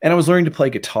I was learning to play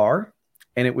guitar,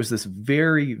 and it was this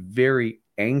very, very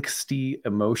angsty,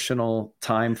 emotional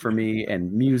time for me,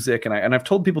 and music. And I've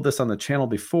told people this on the channel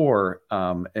before.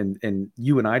 And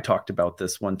you and I talked about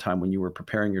this one time when you were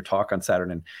preparing your talk on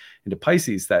Saturn and into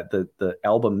Pisces, that the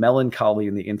album Melancholy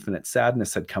and the Infinite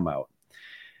Sadness had come out.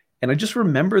 And I just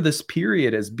remember this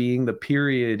period as being the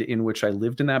period in which I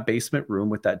lived in that basement room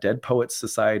with that Dead Poets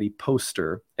Society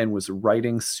poster and was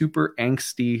writing super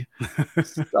angsty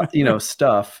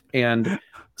stuff, and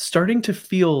starting to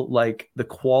feel like the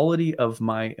quality of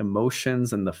my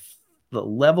emotions and the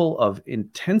level of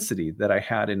intensity that I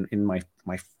had in my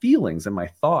feelings and my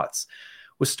thoughts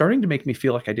was starting to make me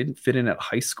feel like I didn't fit in at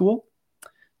high school.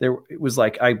 It was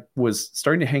like I was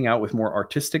starting to hang out with more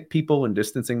artistic people and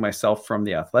distancing myself from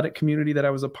the athletic community that I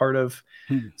was a part of.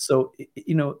 So,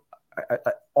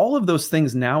 all of those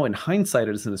things now in hindsight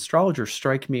as an astrologer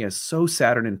strike me as so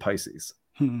Saturn in Pisces.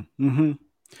 Mm-hmm.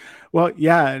 Well,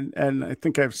 yeah, and I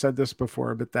think I've said this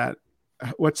before, but that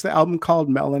what's the album called?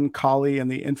 Melancholy and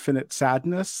the Infinite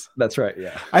Sadness. That's right.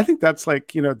 Yeah. I think that's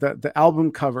like, the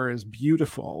album cover is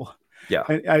beautiful. Yeah.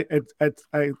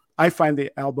 I find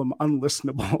the album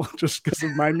unlistenable just because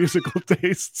of my musical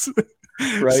tastes.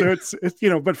 Right. So it's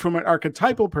but from an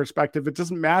archetypal perspective, it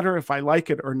doesn't matter if I like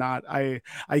it or not. I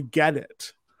get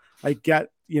it. I get,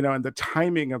 and the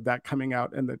timing of that coming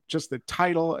out, and just the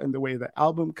title and the way the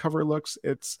album cover looks,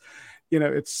 it's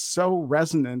so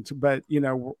resonant. But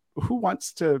who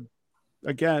wants to,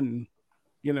 again,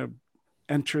 you know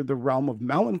enter the realm of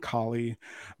melancholy?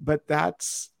 But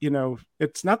that's,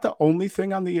 it's not the only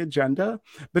thing on the agenda,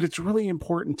 but it's really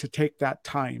important to take that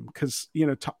time, because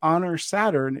to honor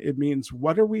Saturn, it means,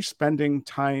 what are we spending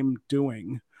time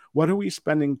doing? What are we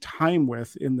spending time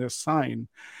with in this sign?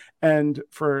 And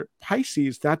for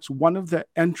Pisces, that's one of the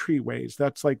entryways.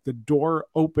 That's like the door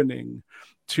opening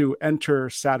to enter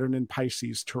Saturn in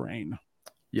Pisces terrain.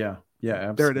 Yeah.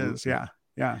 Yeah. There it Absolutely. is. Yeah.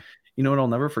 Yeah. You know what? I'll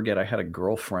never forget. I had a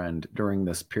girlfriend during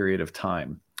this period of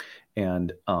time,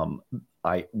 and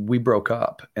we broke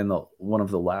up. And one of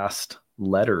the last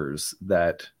letters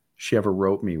that she ever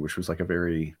wrote me, which was like a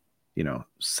very,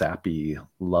 sappy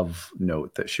love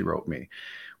note that she wrote me.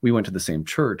 We went to the same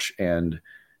church, and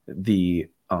the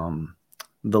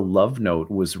love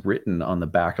note was written on the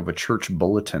back of a church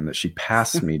bulletin that she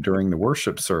passed me during the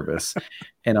worship service.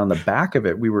 And on the back of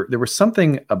it, there was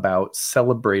something about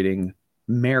celebrating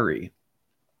Mary.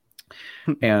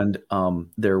 And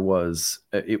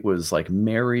it was like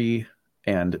Mary,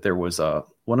 and there was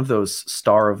one of those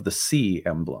Star of the Sea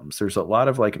emblems. There's a lot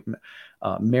of like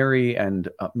Mary and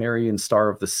Star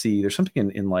of the Sea. There's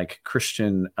something in like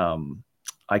Christian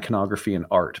iconography and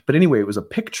art. But anyway, it was a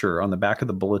picture on the back of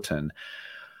the bulletin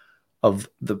of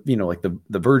like the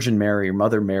Virgin Mary,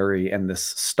 Mother Mary, and this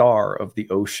star of the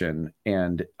ocean.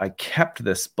 And I kept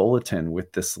this bulletin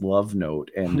with this love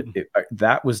note, and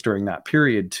that was during that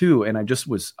period too. And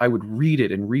I would read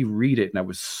it and reread it, and I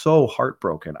was so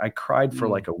heartbroken. I cried for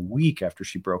like a week after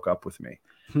she broke up with me.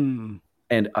 And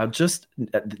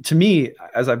to me,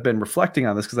 as I've been reflecting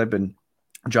on this, because I've been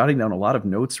jotting down a lot of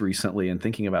notes recently and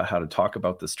thinking about how to talk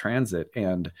about this transit.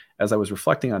 And as I was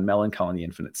reflecting on Melancholy and the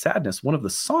Infinite Sadness, one of the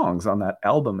songs on that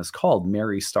album is called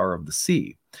Mary, Star of the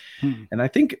Sea. And I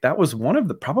think that was one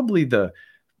of probably the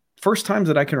first times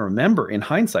that I can remember in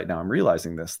hindsight. Now I'm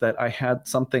realizing this, that I had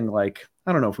something like,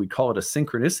 I don't know if we'd call it a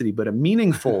synchronicity, but a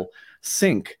meaningful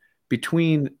sync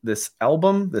between this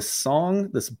album, this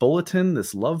song, this bulletin,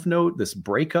 this love note, this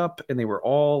breakup. And they were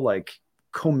all like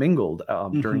commingled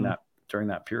during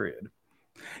that period.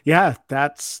 Yeah,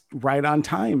 that's right on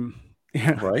time.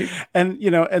 Right. And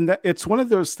it's one of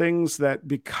those things that,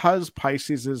 because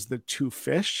Pisces is the two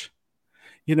fish,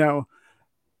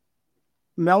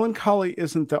 melancholy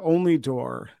isn't the only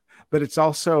door, but it's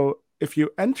also, if you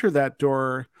enter that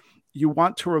door, you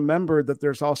want to remember that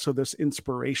there's also this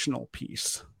inspirational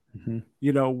piece,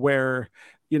 where,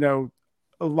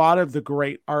 a lot of the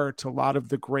great art, a lot of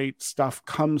the great stuff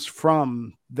comes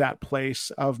from that place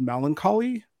of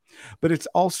melancholy, but it's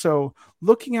also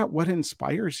looking at what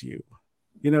inspires you.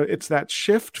 It's that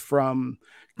shift from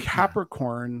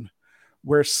Capricorn,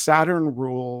 where Saturn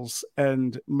rules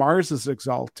and Mars is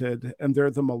exalted, and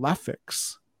they're the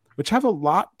malefics, which have a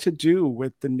lot to do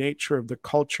with the nature of the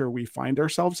culture we find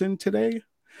ourselves in today,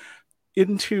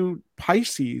 into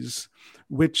Pisces,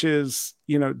 which is,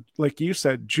 like you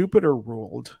said, Jupiter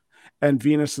ruled and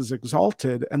Venus is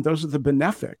exalted, and those are the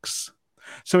benefics.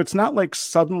 So it's not like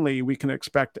suddenly we can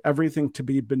expect everything to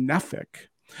be benefic,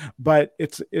 but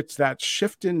it's that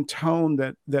shift in tone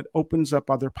that opens up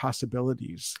other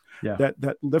possibilities,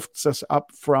 that lifts us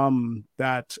up from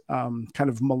that kind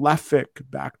of malefic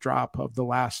backdrop of the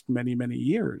last many, many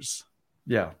years.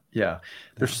 Yeah.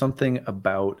 There's something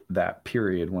about that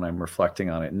period, when I'm reflecting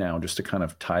on it now, just to kind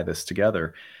of tie this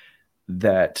together,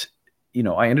 that,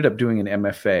 I ended up doing an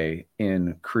MFA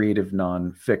in creative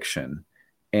nonfiction,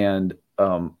 and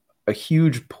a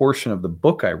huge portion of the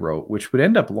book I wrote, which would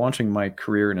end up launching my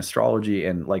career in astrology,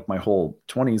 and like my whole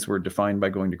 20s were defined by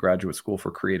going to graduate school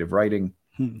for creative writing.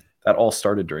 That all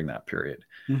started during that period.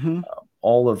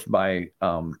 All of my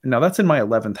now that's in my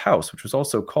 11th house, which was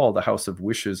also called the house of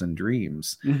wishes and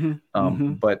dreams.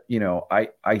 But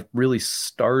I really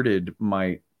started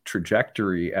my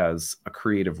trajectory as a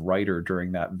creative writer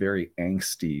during that very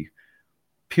angsty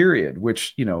period,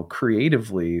 which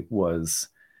creatively was,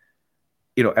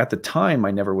 at the time,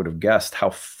 I never would have guessed how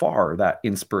far that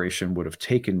inspiration would have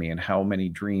taken me, and how many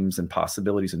dreams and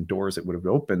possibilities and doors it would have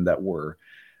opened that were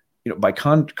by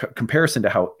comparison to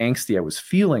how angsty I was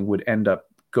feeling, would end up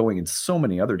going in so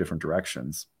many other different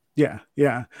directions. Yeah,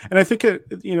 yeah. And I think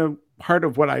part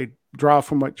of what I draw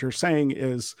from what you're saying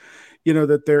is,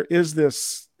 that there is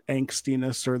this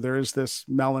angstiness, or there is this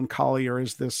melancholy, or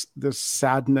is this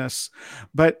sadness,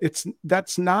 but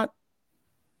that's not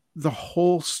the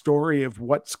whole story of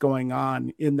what's going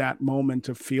on in that moment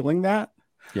of feeling that.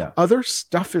 Yeah. Other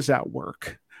stuff is at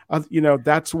work.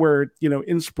 That's where,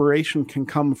 inspiration can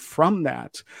come from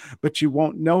that, but you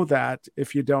won't know that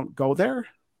if you don't go there.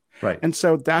 Right. And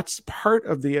so that's part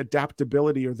of the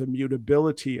adaptability or the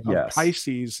mutability of Yes.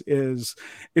 Pisces is,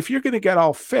 if you're going to get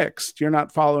all fixed, you're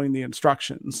not following the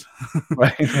instructions.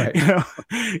 Right. Right.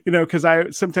 Because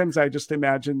I just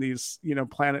imagine these,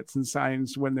 planets and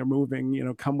signs when they're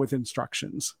moving, come with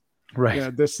instructions.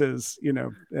 Right. This is,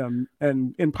 and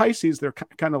in Pisces, they're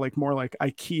kind of like more like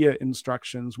IKEA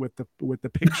instructions with the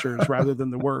pictures rather than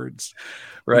the words.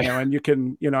 Right. And you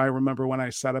can, I remember when I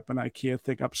set up an IKEA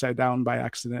thing upside down by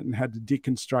accident and had to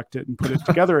deconstruct it and put it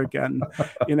together again.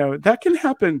 That can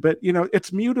happen, but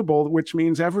it's mutable, which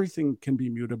means everything can be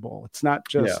mutable. It's not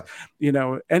just,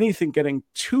 anything getting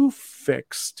too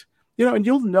fixed, and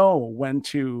you'll know when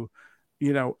to,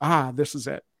 this is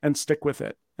it, and stick with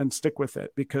it.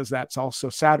 Because that's also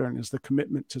Saturn, is the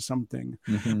commitment to something.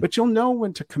 Mm-hmm. But you'll know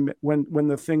when to commit, when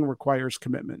the thing requires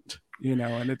commitment,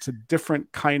 and it's a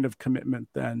different kind of commitment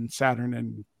than Saturn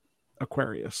and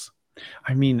Aquarius.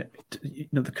 I mean,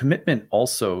 the commitment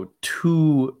also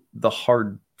to the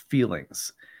hard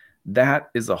feelings, that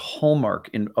is a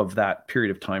hallmark of that period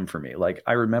of time for me. Like,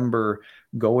 I remember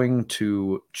going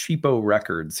to Cheapo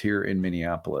Records here in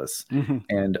Minneapolis, mm-hmm.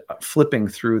 and flipping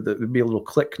through there'd be a little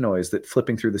click noise that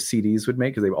flipping through the CDs would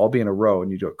make, because they'd all be in a row,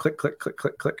 and you do a click, click, click,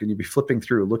 click, click, and you'd be flipping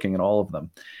through looking at all of them.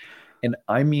 And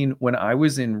I mean, when I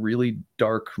was in really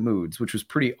dark moods, which was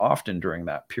pretty often during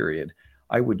that period,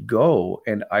 I would go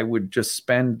and I would just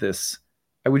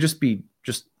be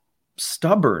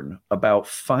stubborn about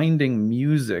finding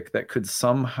music that could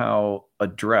somehow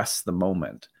address the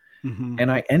moment. Mm-hmm.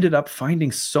 And I ended up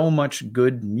finding so much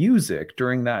good music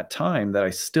during that time that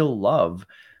I still love,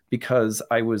 because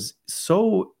I was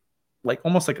so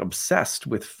almost obsessed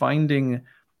with finding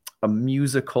a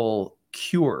musical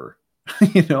cure,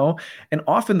 and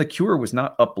often the cure was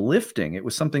not uplifting. It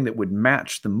was something that would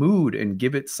match the mood and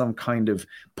give it some kind of,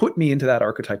 put me into that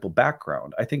archetypal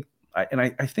background. I think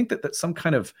that that's some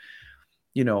kind of,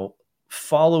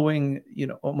 following,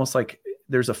 almost like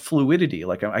there's a fluidity.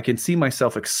 Like, I can see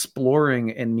myself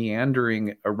exploring and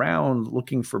meandering around,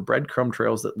 looking for breadcrumb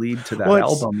trails that lead to that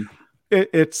album.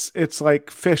 It's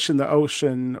like fish in the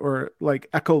ocean, or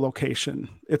like echolocation.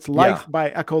 It's life by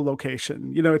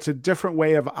echolocation. It's a different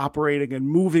way of operating and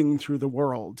moving through the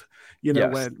world.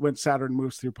 When Saturn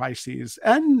moves through Pisces,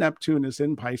 and Neptune is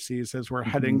in Pisces as we're mm-hmm.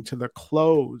 heading to the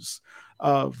close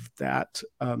of that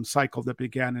cycle that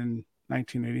began in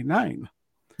 1989.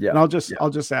 Yeah. And I'll just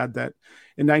add that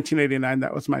in 1989,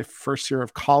 that was my first year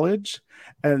of college,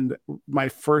 and my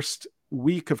first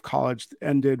week of college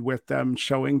ended with them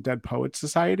showing Dead Poets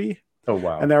Society. Oh,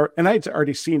 wow. And I'd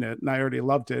already seen it and I already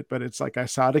loved it, but it's like I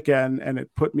saw it again, and it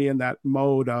put me in that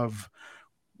mode of,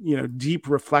 deep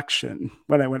reflection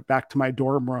when I went back to my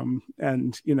dorm room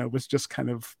and, was just kind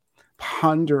of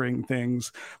pondering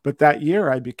things. But that year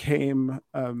I became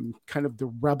kind of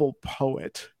the rebel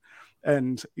poet,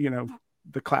 and,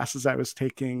 the classes I was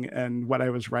taking and what I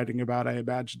was writing about, I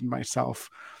imagined myself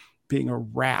being a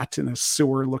rat in a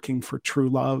sewer looking for true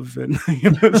love. And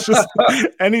it's just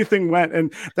anything went.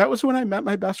 And that was when I met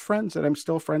my best friends that I'm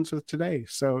still friends with today.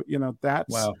 So,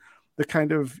 that's the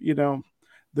kind of,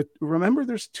 remember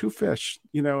there's two fish,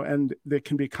 and they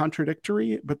can be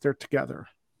contradictory, but they're together.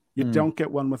 You don't get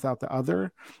one without the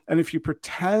other. And if you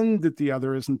pretend that the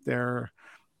other isn't there,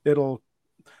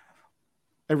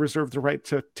 I reserve the right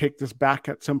to take this back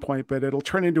at some point, but it'll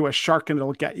turn into a shark and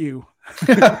it'll get you.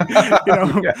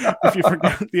 If you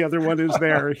forget the other one is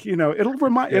there, it'll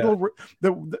remind,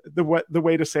 the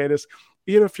way to say it is,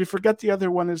 if you forget the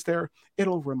other one is there,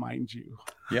 it'll remind you.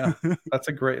 Yeah.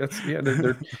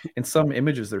 They're in some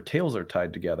images, their tails are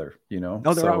tied together, No,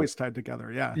 they're always tied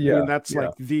together. Yeah. I mean, that's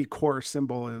like the core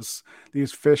symbol is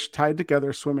these fish tied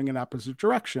together, swimming in opposite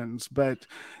directions. But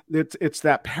it's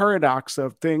that paradox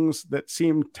of things that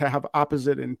seem to have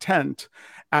opposite intent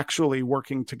actually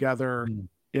working together.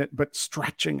 But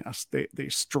stretching us, they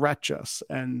stretch us,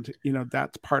 and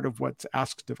that's part of what's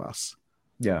asked of us.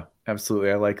 Yeah,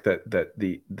 absolutely. I like that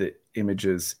the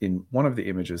images, in one of the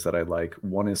images that I like,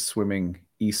 one is swimming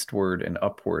eastward and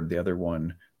upward, the other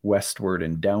one westward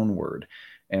and downward.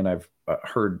 And I've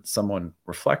heard someone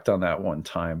reflect on that one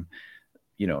time.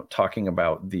 talking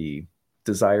about the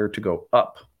desire to go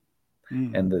up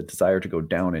and the desire to go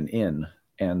down and in,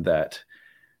 and that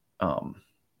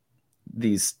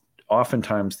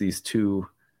oftentimes these two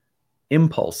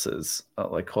impulses,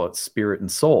 like call it spirit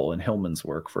and soul in Hillman's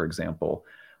work, for example,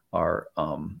 are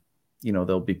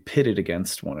they'll be pitted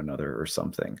against one another or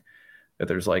something. That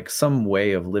there's like some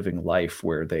way of living life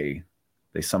where they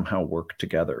somehow work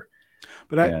together.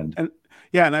 But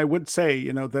I would say,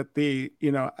 that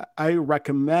I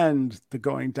recommend the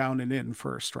going down and in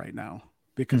first right now,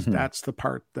 because that's the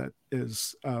part that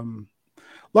is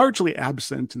largely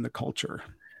absent in the culture.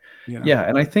 Yeah.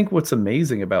 And I think what's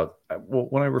amazing about,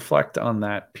 when I reflect on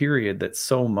that period, that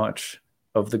so much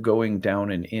of the going down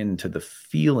and into the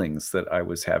feelings that I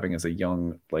was having as a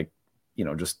young,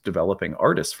 just developing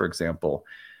artist, for example,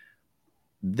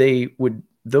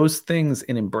 those things,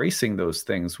 in embracing those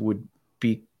things, would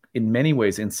be in many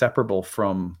ways inseparable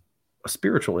from a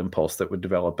spiritual impulse that would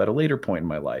develop at a later point in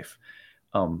my life.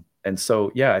 And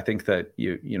so, yeah, I think that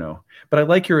but I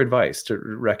like your advice to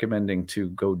recommending to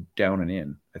go down and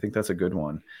in. I think that's a good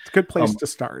one. It's a good place to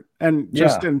start. And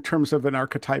just in terms of an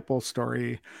archetypal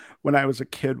story, when I was a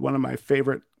kid, one of my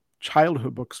favorite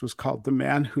childhood books was called The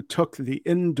Man Who Took the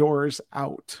Indoors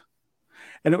Out.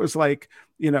 And it was like,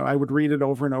 I would read it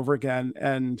over and over again.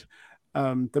 And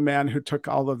the man who took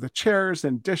all of the chairs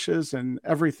and dishes and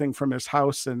everything from his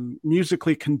house and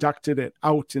musically conducted it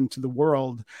out into the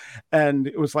world. And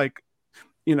it was like,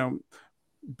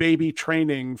 baby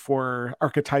training for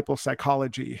archetypal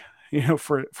psychology,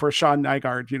 for Sean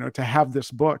Nygaard, to have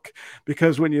this book,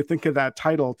 because when you think of that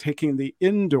title, taking the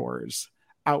indoors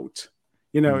out,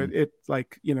 it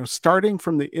like, starting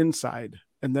from the inside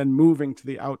and then moving to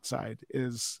the outside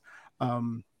is,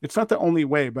 it's not the only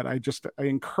way, but I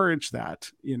encourage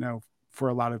that, for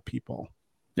a lot of people.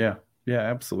 Yeah. Yeah,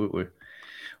 absolutely.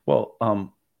 Well,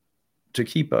 to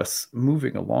keep us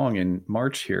moving along in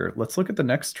March here, let's look at the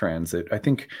next transit. I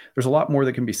think there's a lot more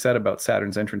that can be said about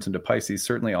Saturn's entrance into Pisces.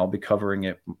 Certainly I'll be covering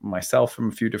it myself from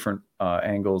a few different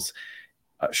angles.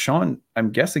 Sean,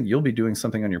 I'm guessing you'll be doing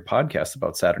something on your podcast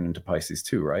about Saturn into Pisces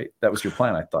too, right? That was your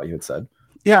plan, I thought you had said.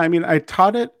 Yeah, I mean, I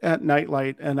taught it at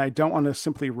Nightlight, and I don't want to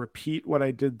simply repeat what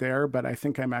I did there, but I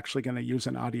think I'm actually going to use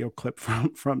an audio clip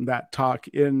from that talk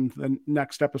in the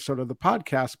next episode of the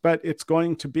podcast. But it's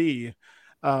going to be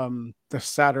the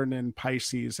Saturn in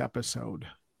Pisces episode,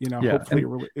 hopefully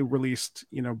released,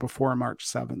 before March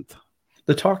 7th.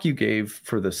 The talk you gave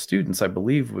for the students, I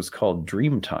believe, was called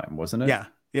Dream Time, wasn't it?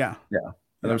 Yeah.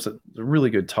 There was a really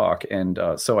good talk. And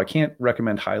so I can't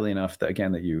recommend highly enough that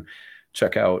you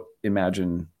check out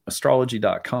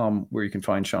imagineastrology.com, where you can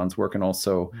find Sean's work, and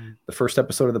also the first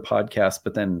episode of the podcast.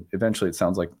 But then eventually, it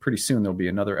sounds like pretty soon there'll be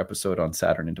another episode on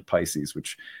Saturn into Pisces,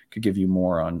 which could give you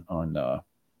more on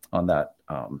that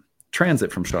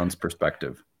transit from Sean's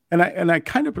perspective. And I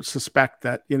kind of suspect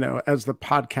that, as the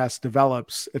podcast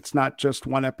develops, it's not just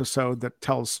one episode that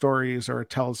tells stories or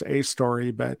tells a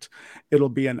story, but it'll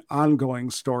be an ongoing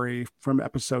story from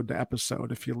episode to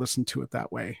episode, if you listen to it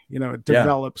that way. It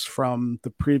develops from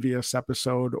the previous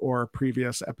episode or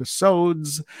previous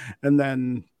episodes, and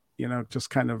then, just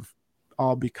kind of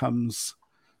all becomes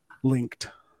linked.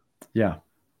 Yeah.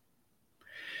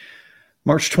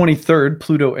 March 23rd,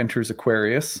 Pluto enters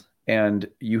Aquarius. And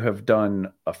you have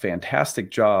done a fantastic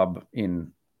job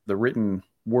in the written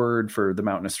word for the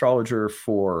Mountain Astrologer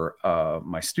for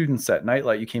my students at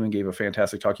Nightlight. You came and gave a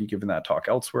fantastic talk. You've given that talk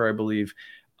elsewhere, I believe.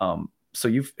 So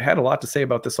you've had a lot to say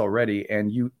about this already.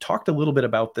 And you talked a little bit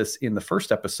about this in the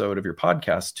first episode of your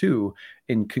podcast, too,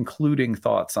 in concluding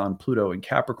thoughts on Pluto and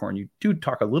Capricorn. You do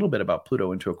talk a little bit about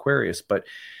Pluto into Aquarius, but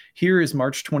here is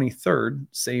March 23rd,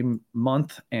 same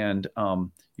month. And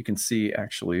you can see,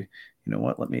 actually, you know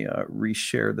what? Let me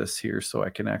reshare this here so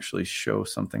I can actually show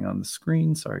something on the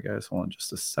screen. Sorry, guys. Hold on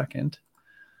just a second.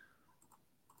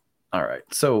 All right.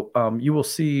 So you will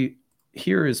see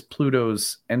here is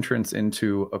Pluto's entrance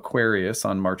into Aquarius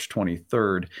on March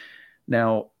 23rd.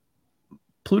 Now,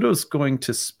 Pluto's going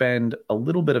to spend a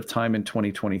little bit of time in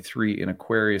 2023 in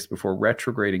Aquarius before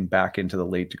retrograding back into the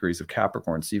late degrees of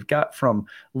Capricorn. So you've got from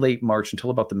late March until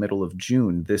about the middle of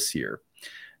June this year.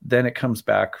 Then it comes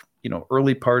back,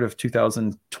 early part of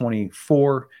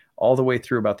 2024, all the way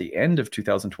through about the end of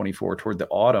 2024 toward the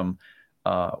autumn,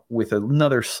 with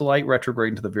another slight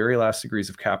retrograde into the very last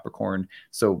degrees of Capricorn.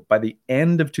 So by the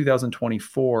end of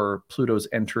 2024, Pluto's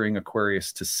entering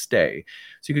Aquarius to stay.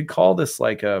 So you could call this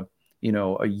like a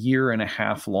year and a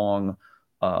half long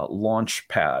launch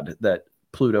pad that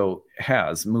Pluto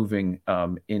has moving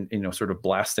sort of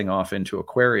blasting off into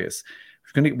Aquarius.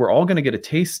 We're all going to get a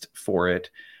taste for it.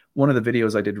 One of the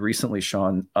videos I did recently,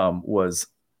 Sean, was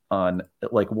on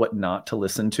like what not to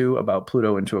listen to about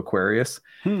Pluto into Aquarius.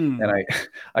 And Hmm.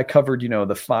 I covered,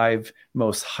 the 5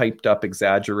 most hyped up,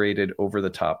 exaggerated, over the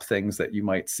top things that you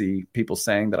might see people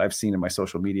saying that I've seen in my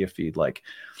social media feed, like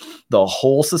the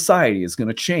whole society is going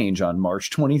to change on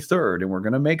March 23rd and we're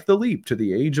going to make the leap to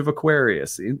the age of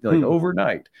Aquarius like Hmm.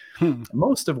 overnight. Hmm.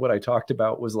 Most of what I talked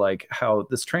about was like how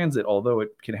this transit, although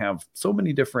it can have so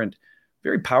many different,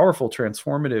 very powerful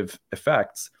transformative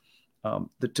effects,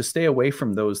 to stay away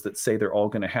from those that say they're all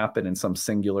going to happen in some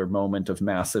singular moment of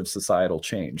massive societal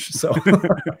change. So,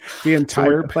 The so we're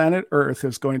entire planet Earth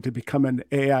is going to become an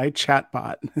AI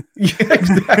chatbot. yeah,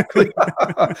 exactly.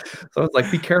 So it's like,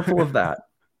 be careful of that.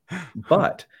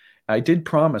 But I did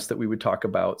promise that we would talk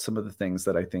about some of the things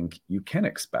that I think you can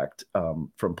expect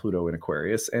from Pluto in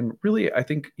Aquarius. And really, I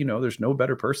think, there's no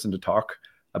better person to talk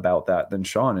about that than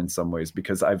Sean in some ways,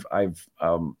 because I've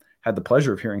had the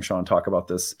pleasure of hearing Sean talk about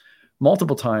this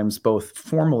multiple times, both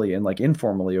formally and like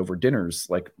informally over dinners,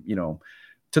 like,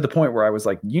 to the point where I was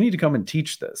like, you need to come and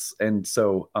teach this. And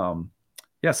so,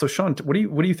 yeah. So Sean, what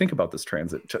do you think about this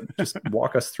transit? Just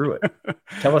walk us through it.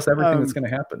 Tell us everything that's um,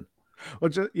 going to happen. well,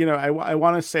 just, I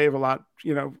want to save a lot.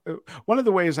 One of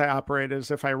the ways I operate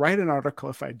is if I write an article,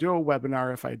 if I do a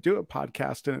webinar, if I do a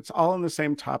podcast, and it's all on the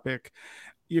same topic,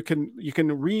 you can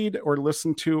read or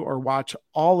listen to or watch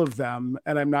all of them.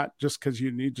 And I'm not just because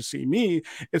you need to see me.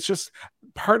 It's just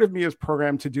part of me is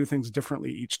programmed to do things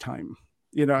differently each time.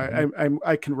 Mhm.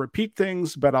 I can repeat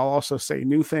things, but I'll also say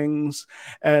new things.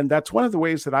 And that's one of the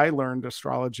ways that I learned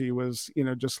astrology was,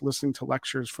 just listening to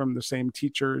lectures from the same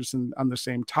teachers and on the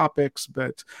same topics,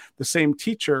 but the same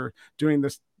teacher doing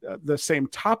this the same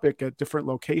topic at different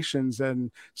locations,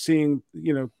 and seeing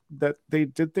that they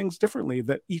did things differently,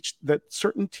 that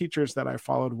certain teachers that I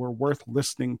followed were worth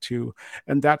listening to,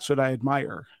 and that's what I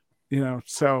admire.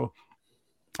 So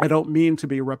I don't mean to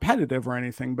be repetitive or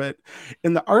anything, but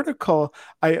in the article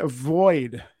I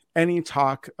avoid any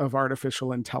talk of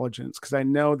artificial intelligence because I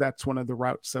know that's one of the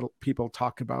routes that people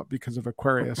talk about because of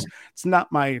Aquarius. It's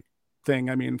not my thing.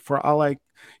 I mean, for all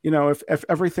if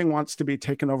everything wants to be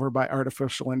taken over by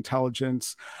artificial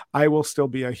intelligence, I will still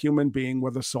be a human being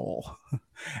with a soul. Right.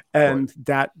 And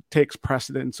that takes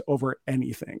precedence over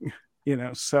anything.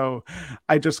 So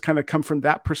I just kind of come from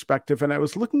that perspective, and I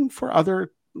was looking for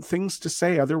other things to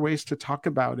say, other ways to talk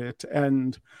about it.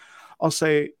 And I'll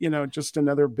say, just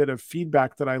another bit of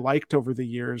feedback that I liked over the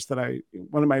years,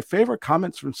 one of my favorite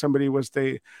comments from somebody was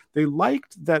they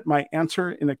liked that my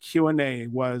answer in a Q&A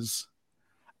was,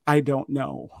 I don't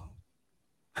know.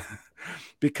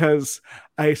 Because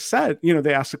I said,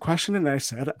 they asked a question and I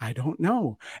said, I don't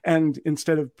know. And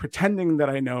instead of pretending that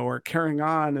I know or carrying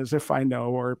on as if I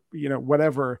know or,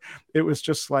 whatever, it was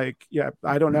just like, yeah,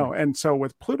 I don't know. And so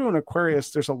with Pluto and Aquarius,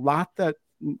 there's a lot that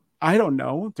I don't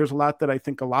know. There's a lot that I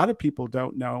think a lot of people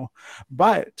don't know,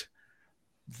 but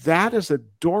that is a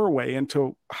doorway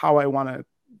into how I want to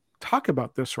talk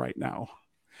about this right now.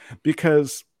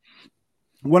 Because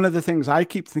one of the things I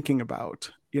keep thinking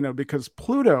about, because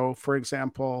Pluto, for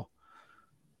example,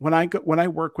 when I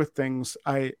work with things,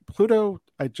 I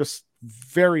just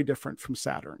very different from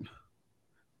Saturn.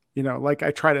 Like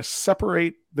I try to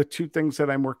separate the two things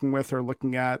that I'm working with or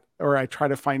looking at, or I try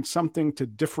to find something to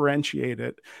differentiate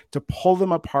it, to pull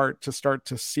them apart, to start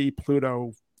to see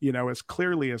Pluto, as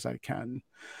clearly as I can,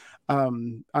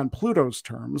 on Pluto's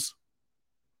terms.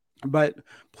 But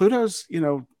Pluto's,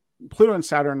 Pluto and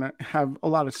Saturn have a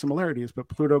lot of similarities, but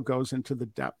Pluto goes into the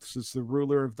depths as the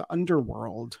ruler of the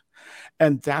underworld.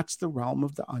 And that's the realm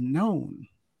of the unknown.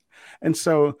 And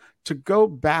so to go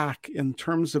back in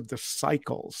terms of the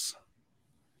cycles,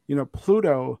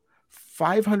 Pluto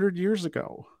 500 years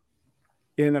ago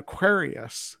in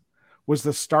Aquarius was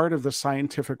the start of the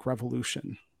scientific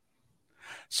revolution.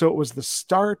 So it was the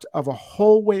start of a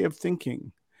whole way of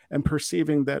thinking and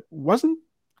perceiving that wasn't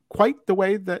quite the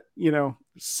way that,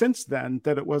 since then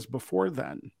that it was before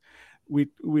then. We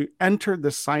entered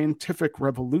the scientific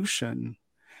revolution,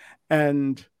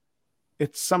 and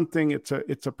it's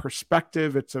a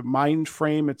perspective, it's a mind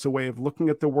frame, it's a way of looking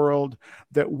at the world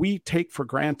that we take for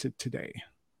granted today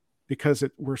because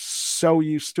we're so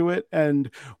used to it,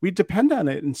 and we depend on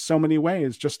it in so many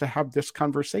ways just to have this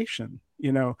conversation.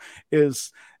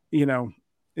 Is you know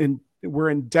we're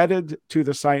indebted to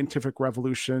the scientific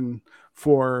revolution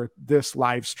for this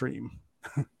live stream.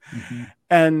 Mm-hmm.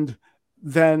 And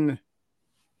then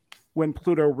when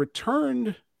Pluto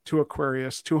returned to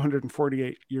Aquarius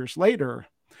 248 years later,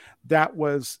 that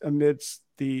was amidst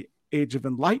the Age of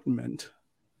Enlightenment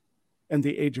and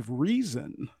the Age of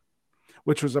Reason,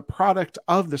 which was a product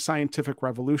of the scientific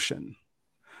revolution.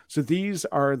 So these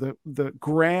are the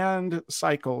grand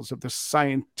cycles of the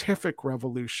scientific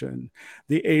revolution,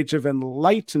 the age of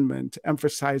enlightenment,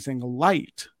 emphasizing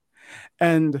light.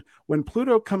 And when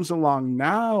Pluto comes along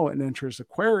now and enters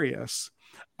Aquarius,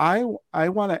 I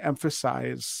want to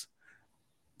emphasize,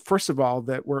 first of all,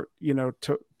 that we're,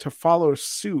 to follow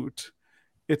suit,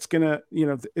 it's gonna,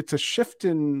 it's a shift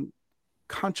in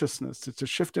consciousness. It's a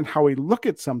shift in how we look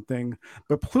at something,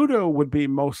 but Pluto would be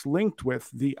most linked with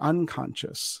the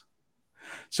unconscious.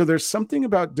 So there's something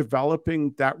about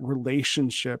developing that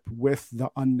relationship with the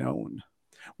unknown,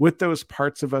 with those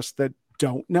parts of us that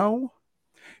don't know,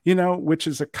 which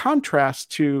is a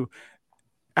contrast to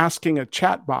asking a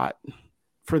chatbot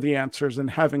for the answers and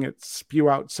having it spew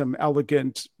out some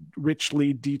elegant,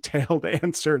 richly detailed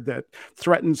answer that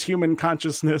threatens human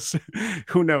consciousness.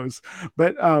 Who knows?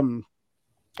 But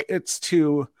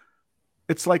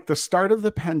it's like the start of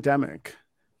the pandemic.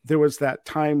 There was that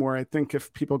time where I think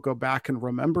if people go back and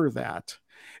remember that,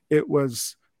 it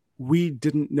was, we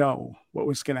didn't know what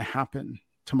was going to happen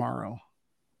tomorrow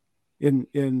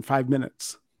in 5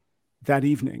 minutes that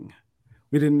evening.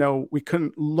 We didn't know, we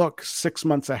couldn't look 6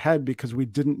 months ahead because we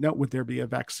didn't know, would there be a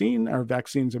vaccine? Are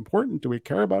vaccines important? Do we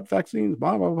care about vaccines?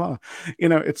 Blah, blah, blah.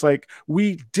 It's like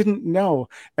we didn't know.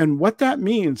 And what that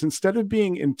means, instead of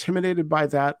being intimidated by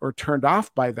that or turned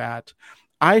off by that,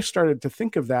 I started to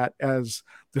think of that as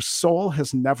the soul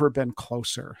has never been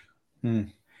closer.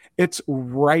 It's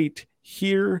right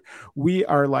here. We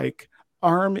are like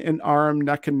arm in arm,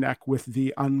 neck and neck with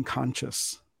the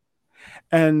unconscious.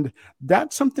 And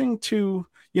that's something to,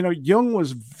 Jung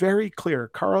was very clear.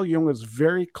 Carl Jung was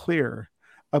very clear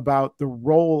about the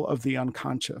role of the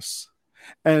unconscious.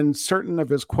 And certain of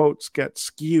his quotes get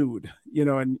skewed,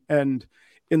 and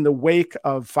in the wake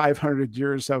of 500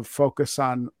 years of focus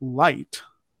on light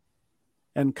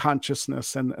and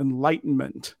consciousness and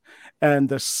enlightenment, and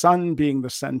the sun being the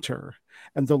center,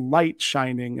 and the light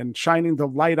shining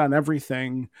the light on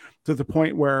everything, to the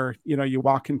point where, you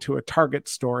walk into a Target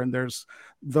store and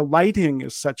the lighting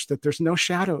is such that there's no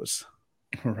shadows.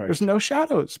 Right. There's no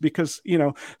shadows because,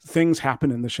 things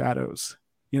happen in the shadows.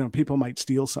 People might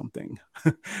steal something.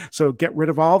 So get rid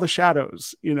of all the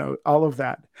shadows, all of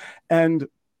that. And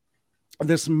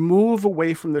this move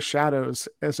away from the shadows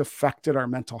has affected our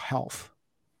mental health,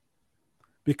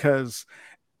 because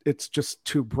it's just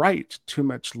too bright, too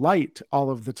much light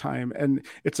all of the time. And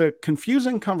it's a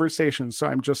confusing conversation. So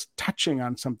I'm just touching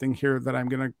on something here that I'm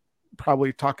going to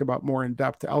probably talk about more in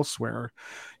depth elsewhere,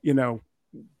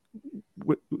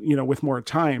 with more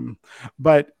time.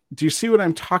 But do you see what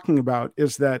I'm talking about?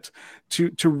 Is that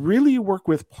to really work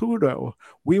with Pluto,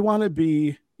 we want to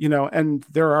be, and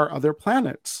there are other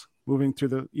planets moving through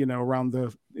the, around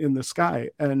in the sky.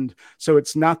 And so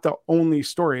it's not the only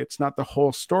story. It's not the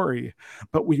whole story,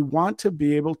 but we want to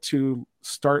be able to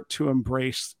start to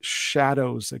embrace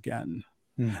shadows again.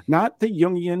 Not the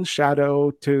Jungian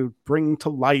shadow to bring to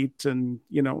light and,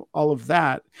 all of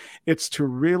that. It's to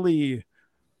really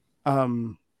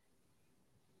redevelop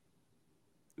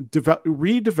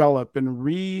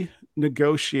and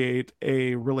renegotiate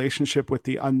a relationship with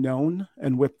the unknown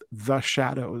and with the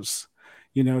shadows,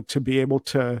 to be able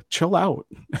to chill out.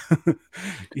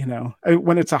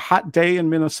 When it's a hot day in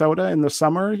Minnesota in the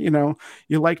summer, you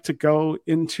like to go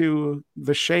into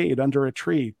the shade under a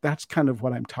tree. That's kind of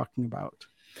what I'm talking about.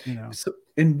 So,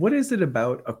 and what is it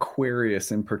about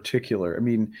Aquarius in particular? I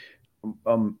mean,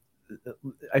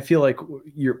 I feel like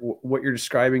what you're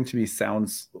describing to me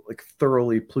sounds like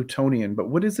thoroughly Plutonian, but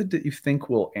what is it that you think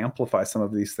will amplify some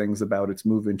of these things about its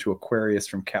move into Aquarius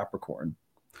from Capricorn?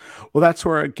 Well, that's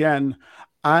where, again,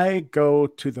 I go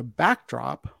to the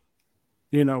backdrop,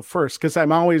 first, because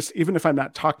I'm always, even if I'm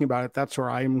not talking about it, that's where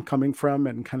I'm coming from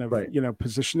and kind of, right,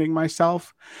 positioning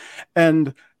myself.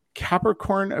 And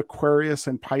Capricorn, Aquarius,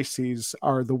 and Pisces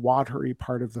are the watery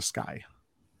part of the sky.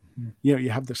 You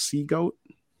have the sea goat,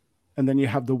 and then you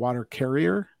have the water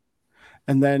carrier,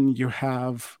 and then you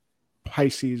have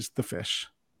Pisces, the fish.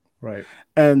 Right.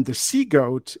 And the sea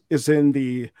goat is in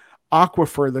the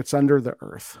aquifer that's under the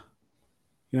earth.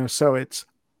 So it's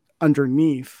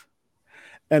underneath.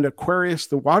 And Aquarius,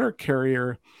 the water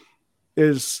carrier,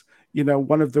 is,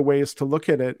 one of the ways to look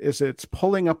at it is it's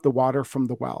pulling up the water from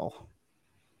the well.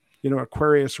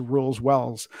 Aquarius rules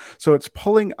wells. So it's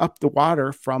pulling up the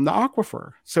water from the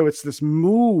aquifer. So it's this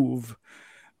move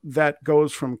that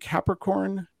goes from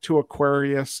Capricorn to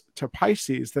Aquarius to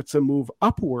Pisces. That's a move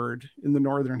upward in the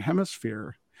northern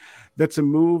hemisphere. That's a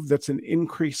move that's an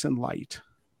increase in light.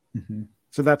 Mm-hmm.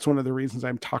 So that's one of the reasons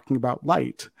I'm talking about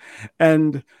light.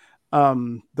 And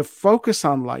the focus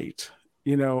on light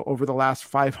over the last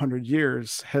 500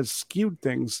 years has skewed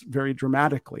things very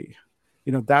dramatically.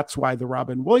 That's why the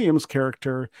Robin Williams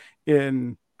character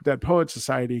in Dead Poets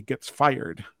Society gets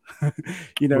fired.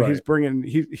 He's Right. bringing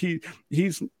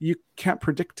he's you can't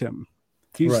predict him.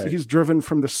 Right. He's driven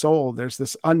from the soul. There's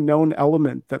this unknown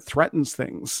element that threatens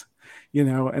things,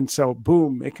 and so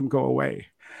boom, make him go away.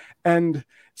 And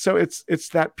so it's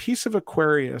that piece of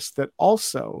Aquarius that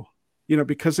also,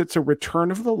 because it's a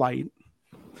return of the light,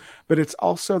 but it's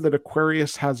also that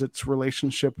Aquarius has its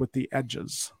relationship with the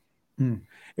edges. Mm.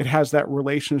 It has that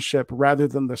relationship rather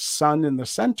than the sun in the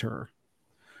center.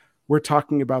 We're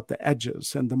talking about the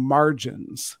edges and the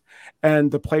margins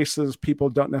and the places people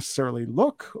don't necessarily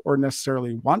look or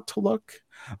necessarily want to look,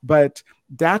 but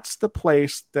that's the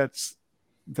place that's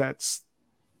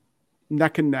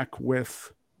neck and neck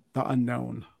with the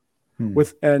unknown.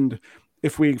 Mm. And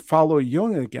if we follow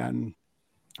Jung again,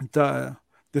 the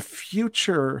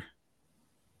future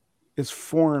is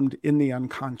formed in the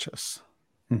unconscious.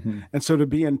 Mm-hmm. And so to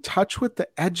be in touch with the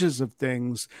edges of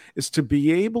things is to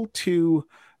be able to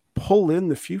pull in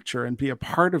the future and be a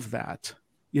part of that,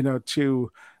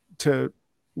 to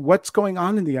what's going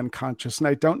on in the unconscious. And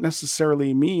I don't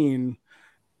necessarily mean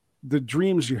the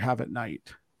dreams you have at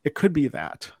night. It could be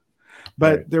that.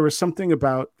 But Right. there was something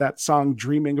about that song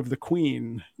Dreaming of the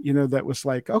Queen, that was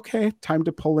like, okay, time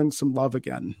to pull in some love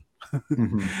again.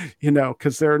 Mm-hmm.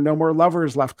 Because there are no more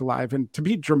lovers left alive. And to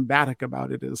be dramatic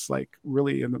about it is like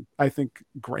really, I think,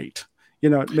 great.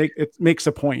 It makes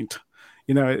a point.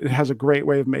 It has a great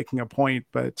way of making a point.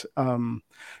 But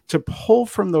to pull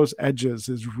from those edges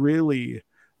is really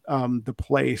the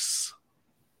place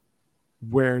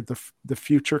where the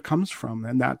future comes from,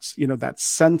 and that's that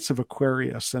sense of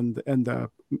Aquarius and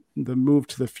the move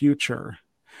to the future.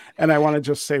 And I want to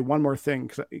just say one more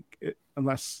thing,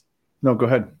 unless No, go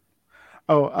ahead.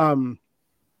 One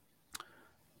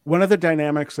of the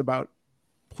dynamics about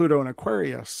Pluto and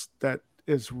Aquarius that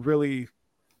is really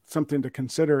something to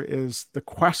consider is the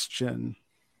question: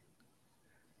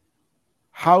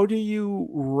 how do you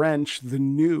wrench the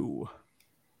new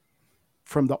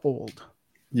from the old?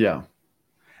 Yeah.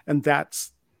 And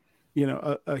that's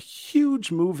a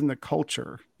huge move in the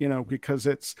culture, because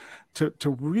it's to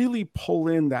really pull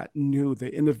in that new,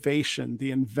 the innovation,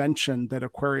 the invention that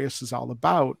Aquarius is all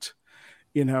about.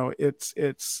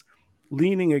 It's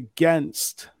leaning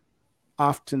against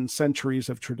often centuries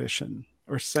of tradition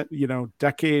or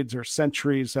decades or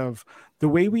centuries of the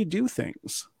way we do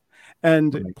things.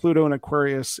 And Right. Pluto and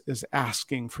Aquarius is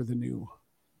asking for the new.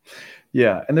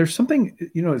 Yeah, and there's something,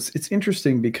 it's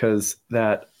interesting because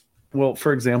well,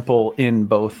 for example, in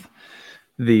both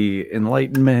the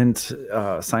Enlightenment,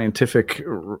 scientific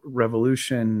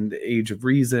revolution, the Age of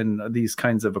Reason, these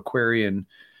kinds of Aquarian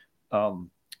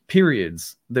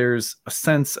periods, there's a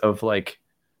sense of like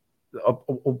a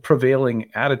prevailing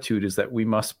attitude is that we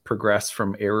must progress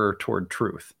from error toward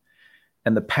truth.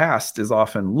 And the past is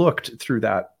often looked through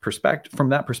that perspective. From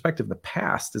that perspective, the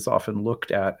past is often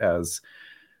looked at as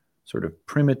sort of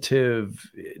primitive,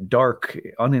 dark,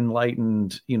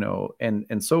 unenlightened,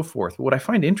 and so forth. What I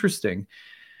find interesting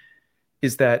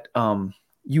is that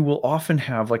you will often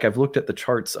have, like I've looked at the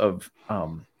charts of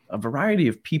a variety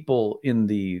of people in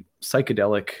the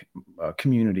psychedelic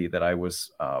community that I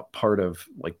was part of,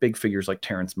 like big figures like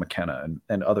Terence McKenna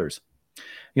and others.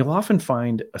 You'll often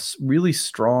find a really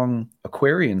strong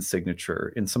Aquarian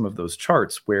signature in some of those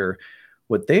charts where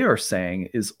what they are saying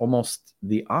is almost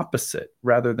the opposite.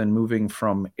 Rather than moving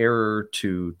from error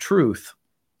to truth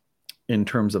in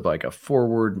terms of like a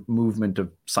forward movement of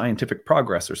scientific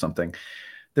progress or something,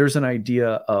 there's an idea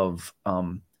of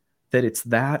that it's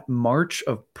that march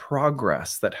of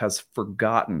progress that has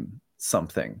forgotten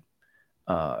something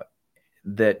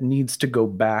that needs to go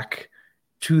back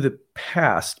to the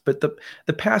past. But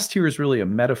the past here is really a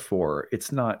metaphor.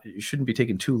 It's not, it shouldn't be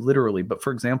taken too literally. But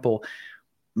for example,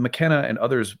 McKenna and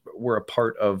others were a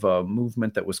part of a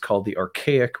movement that was called the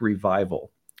Archaic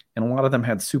Revival. And a lot of them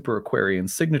had super Aquarian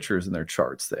signatures in their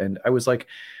charts. And I was like,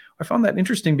 I found that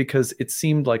interesting because it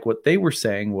seemed like what they were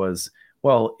saying was,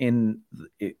 well, in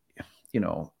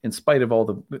spite of all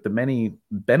the many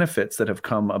benefits that have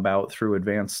come about through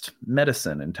advanced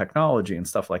medicine and technology and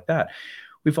stuff like that,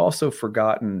 we've also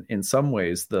forgotten in some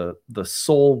ways the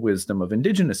soul wisdom of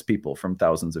indigenous people from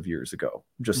thousands of years ago.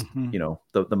 Just,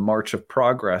 the march of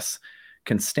progress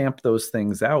can stamp those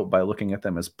things out by looking at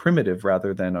them as primitive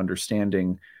rather than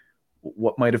understanding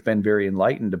what might have been very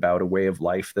enlightened about a way of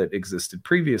life that existed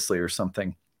previously or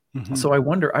something. Mm-hmm. So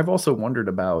I've also wondered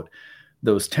about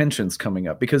those tensions coming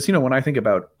up because, when I think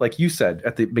about, like you said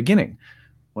at the beginning,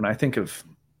 when I think of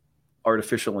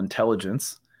artificial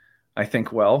intelligence, I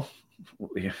think, well,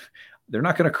 they're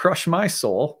not going to crush my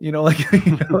soul,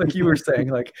 like, like you were saying,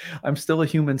 like, I'm still a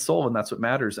human soul, and that's what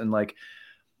matters. And like,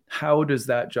 how does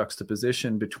that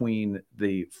juxtaposition between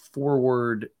the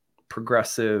forward,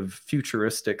 progressive,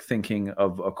 futuristic thinking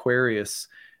of Aquarius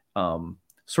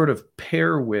sort of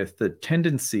pair with the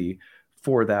tendency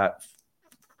for that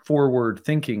forward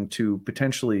thinking to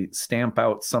potentially stamp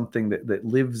out something that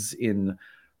lives in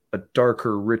a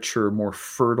darker, richer, more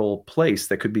fertile place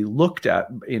that could be looked at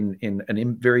in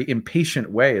an very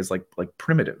impatient way as like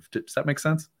primitive. Does that make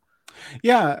sense?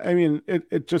 Yeah, I mean,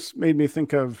 it just made me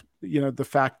think of, the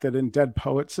fact that in Dead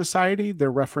Poet Society,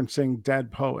 they're referencing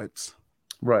dead poets,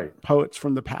 Right. poets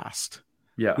from the past.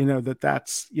 Yeah.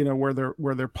 That's where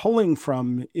they're pulling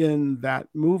from in that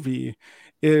movie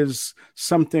is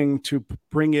something to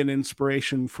bring in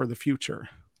inspiration for the future.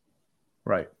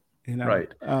 Right.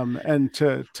 Right. And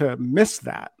to miss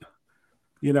that,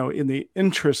 in the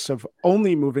interests of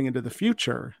only moving into the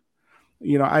future,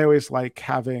 I always like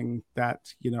having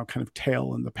that, kind of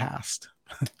tale in the past.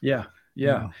 Yeah.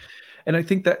 Yeah. And I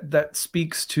think that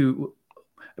speaks to,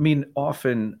 I mean,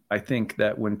 often I think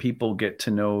that when people get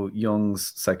to know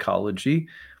Jung's psychology,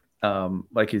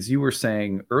 like as you were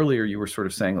saying earlier, you were sort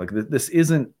of saying like this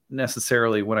isn't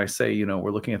necessarily, when I say,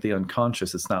 we're looking at the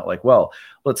unconscious, it's not like, well,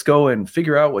 let's go and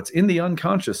figure out what's in the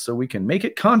unconscious so we can make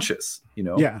it conscious.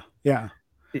 Yeah. Yeah.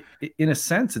 In a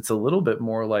sense, it's a little bit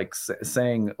more like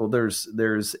saying, well,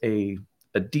 there's a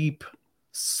deep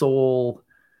soul,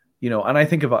 and I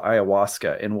think of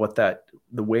ayahuasca and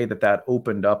the way that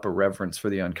opened up a reverence for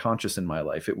the unconscious in my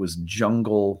life. It was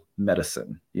jungle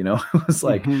medicine, it was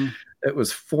like, it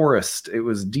was forest, it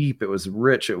was deep, it was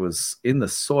rich, it was in the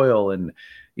soil, and,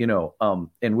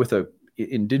 and with a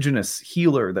indigenous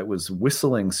healer that was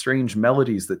whistling strange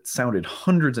melodies that sounded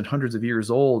hundreds and hundreds of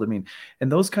years old. I mean,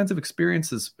 and those kinds of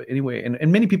experiences anyway,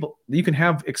 and many people, you can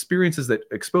have experiences that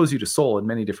expose you to soul in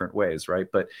many different ways, right?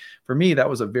 But for me, that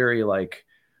was a very like,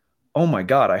 oh my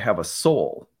God, I have a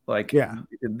soul. Like, yeah,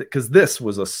 because this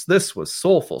was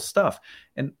soulful stuff.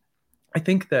 And I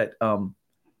think that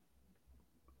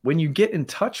when you get in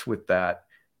touch with that,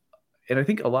 and I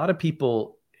think a lot of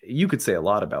people, you could say a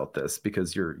lot about this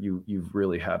because you've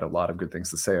really had a lot of good things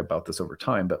to say about this over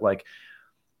time, but like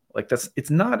it's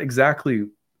not exactly,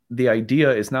 the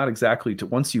idea is not exactly to,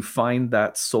 once you find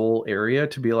that soul area,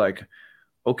 to be like,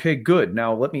 okay, good,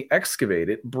 now let me excavate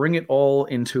it, bring it all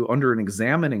into under an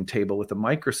examining table with a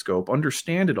microscope,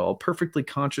 understand it all, perfectly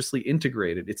consciously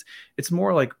integrated. It's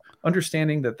more like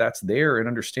understanding that that's there, and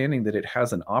understanding that it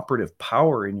has an operative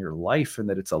power in your life, and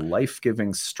that it's a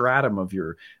life-giving stratum of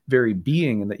your very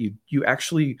being, and that you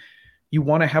actually, you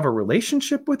want to have a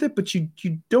relationship with it, but you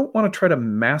don't want to try to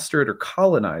master it or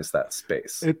colonize that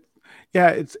space.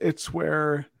 It's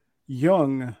where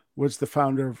Jung was the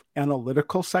founder of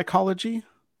analytical psychology,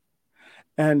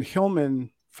 and Hillman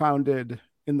founded,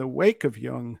 in the wake of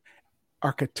Jung,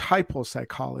 archetypal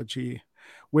psychology,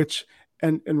 which,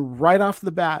 and right off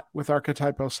the bat with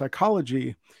archetypal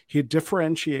psychology, he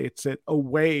differentiates it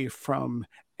away from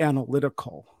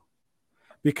analytical,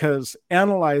 because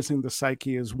analyzing the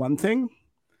psyche is one thing,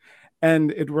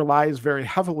 and it relies very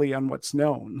heavily on what's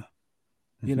known.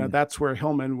 That's where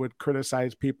Hillman would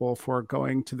criticize people for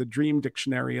going to the dream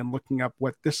dictionary and looking up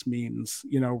what this means,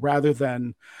 rather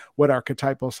than what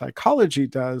archetypal psychology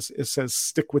does, is says,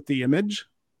 stick with the image.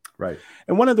 Right.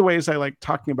 And one of the ways I like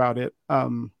talking about it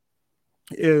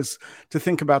is to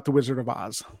think about the Wizard of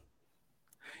Oz,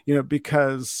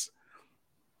 because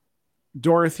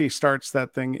Dorothy starts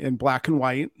that thing in black and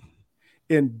white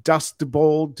in Dust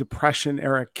Bowl Depression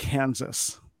era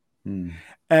Kansas.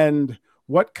 And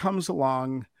what comes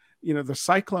along, the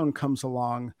cyclone comes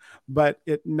along, but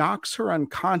it knocks her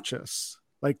unconscious,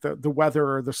 like the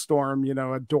weather or the storm,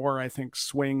 a door, I think,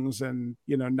 swings and,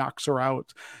 knocks her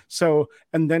out. So,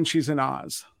 and then she's in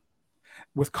Oz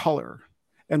with color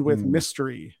and with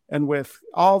mystery and with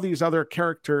all these other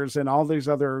characters and all these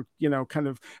other, kind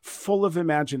of full of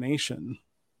imagination.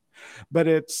 But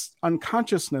it's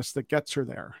unconsciousness that gets her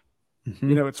there.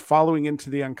 It's following into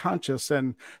the unconscious.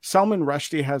 And Salman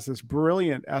Rushdie has this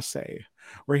brilliant essay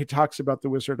where he talks about the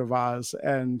Wizard of Oz.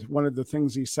 And one of the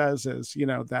things he says is,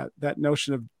 that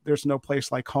notion of there's no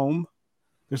place like home.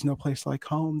 There's no place like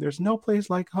home. There's no place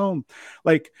like home.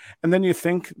 Like, and then you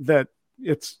think that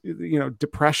it's,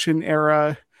 Depression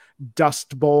era,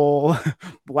 Dust Bowl,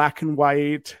 black and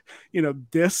white,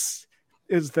 this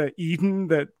is the Eden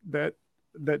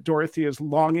that Dorothy is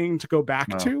longing to go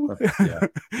back to.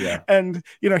 Yeah. And,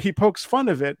 he pokes fun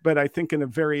of it, but I think in a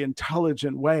very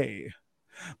intelligent way.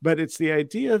 but it's the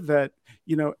idea that,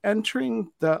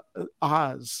 entering the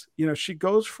Oz, she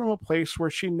goes from a place where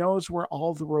she knows where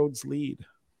all the roads lead.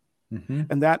 Mm-hmm.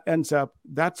 And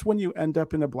that's when you end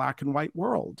up in a black and white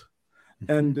world,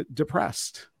 Mm-hmm. and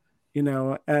depressed,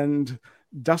 and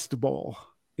Dust Bowl.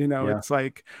 Yeah. It's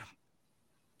like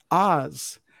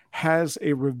Oz has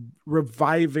a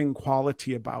reviving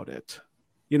quality about it.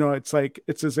 It's like,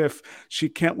 it's as if she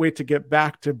can't wait to get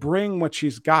back to bring what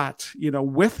she's got,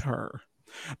 with her.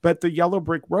 But the yellow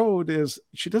brick road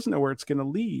she doesn't know where it's going to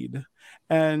lead.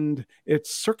 And it's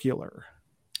circular.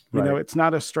 Right. It's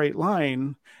not a straight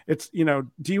line. It's, do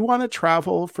you want to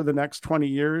travel for the next 20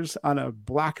 years on a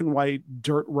black and white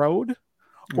dirt road?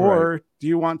 Right. Or do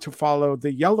you want to follow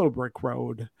the yellow brick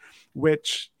road,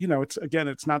 which,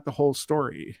 it's not the whole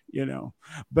story,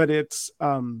 but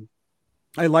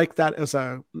I like that as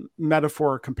a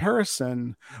metaphor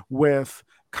comparison with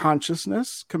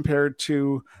consciousness compared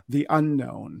to the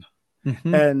unknown.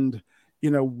 Mm-hmm. And,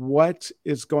 what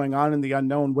is going on in the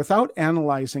unknown without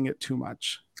analyzing it too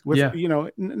much. Yeah. You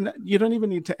don't even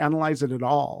need to analyze it at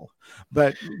all,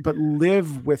 but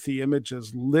live with the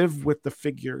images, live with the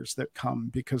figures that come,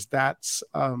 because that's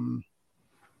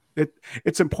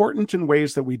it's important in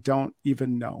ways that we don't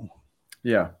even know.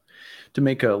 Yeah. To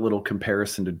make a little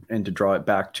comparison and to draw it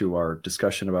back to our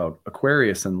discussion about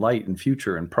Aquarius and light and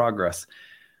future and progress,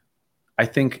 I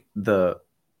think the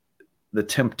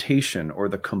temptation or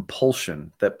the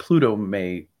compulsion that Pluto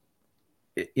may,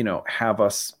 have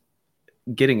us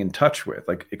getting in touch with,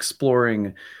 like exploring.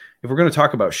 If we're going to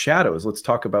talk about shadows, let's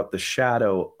talk about the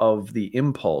shadow of the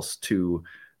impulse to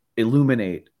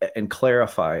illuminate and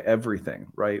clarify everything,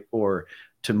 right? Or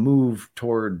to move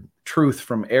toward truth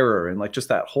from error, and like just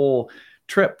that whole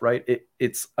trip, right?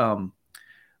 I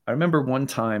remember one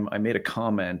time I made a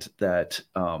comment that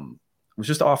was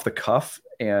just off the cuff,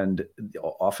 and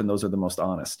often those are the most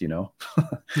honest,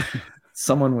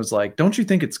 Someone was like, don't you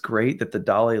think it's great that the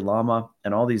Dalai Lama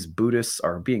and all these Buddhists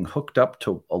are being hooked up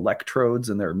to electrodes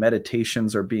and their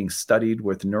meditations are being studied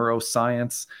with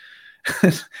neuroscience?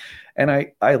 And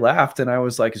I laughed, and I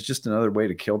was like, it's just another way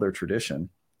to kill their tradition.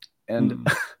 And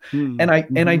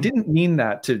I didn't mean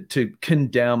that to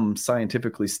condemn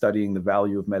scientifically studying the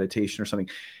value of meditation or something.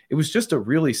 It was just a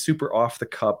really super off the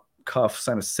cuff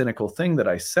kind of cynical thing that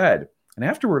I said. And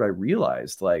afterward I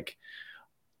realized, like,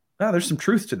 there's some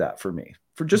truth to that for me,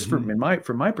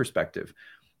 from my perspective.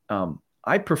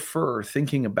 I prefer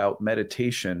thinking about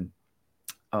meditation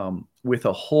with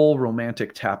a whole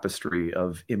romantic tapestry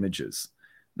of images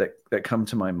that come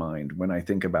to my mind when I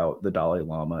think about the Dalai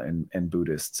Lama and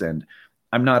Buddhists. And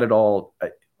I'm not at all,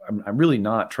 I'm really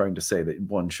not trying to say that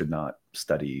one should not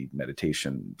study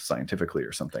meditation scientifically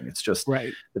or something. It's just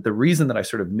right. that the reason that I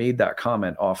sort of made that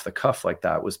comment off the cuff like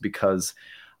that was because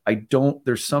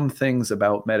there's some things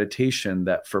about meditation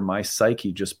that for my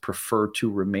psyche just prefer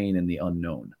to remain in the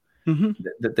unknown. Mm-hmm.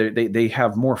 That they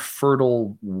have more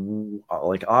fertile,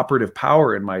 like operative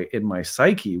power in my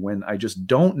psyche when I just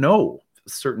don't know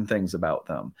certain things about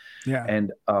them. Yeah.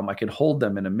 And I can hold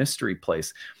them in a mystery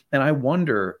place. And I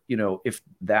wonder, if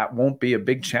that won't be a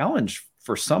big challenge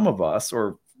for some of us,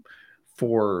 or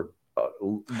for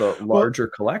the larger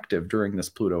collective during this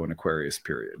Pluto and Aquarius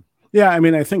period. Yeah, I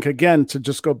mean, I think, again, to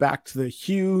just go back to the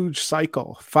huge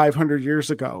cycle 500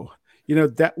 years ago,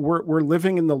 that we're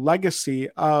living in the legacy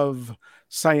of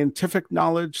scientific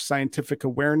knowledge, scientific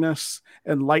awareness,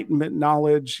 enlightenment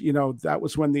knowledge. That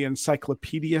was when the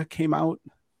encyclopedia came out,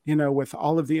 with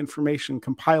all of the information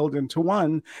compiled into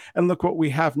one. And look what we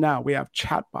have now. We have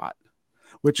chatbot,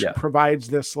 which provides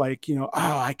this, like,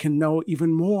 I can know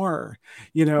even more,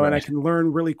 right. And I can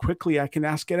learn really quickly. I can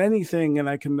ask it anything and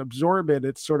I can absorb it.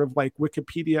 It's sort of like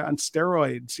Wikipedia on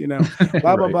steroids,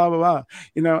 blah, blah, blah, blah, blah,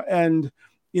 and,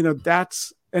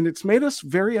 and it's made us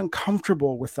very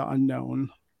uncomfortable with the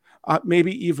unknown,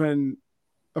 maybe even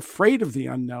afraid of the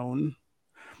unknown,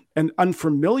 and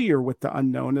unfamiliar with the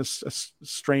unknown, as a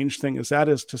strange thing as that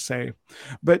is to say.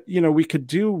 But, we could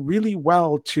do really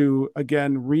well to,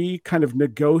 again, kind of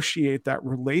negotiate that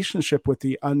relationship with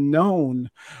the unknown,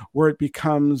 where it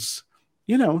becomes,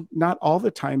 not all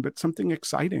the time, but something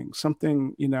exciting,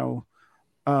 something,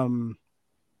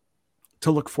 to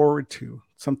look forward to,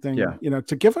 something,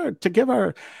 to give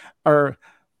our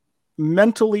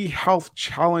mentally health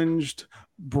challenged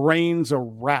brains a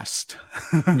rest.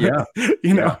 And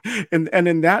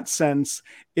in that sense,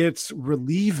 it's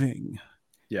relieving.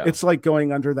 It's like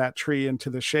going under that tree into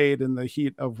the shade in the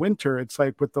heat of winter. It's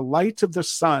like, with the light of the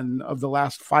sun of the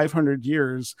last 500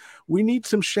 years, we need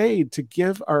some shade to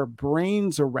give our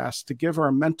brains a rest, to give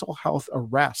our mental health a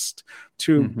rest,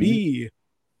 to be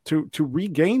to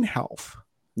regain health.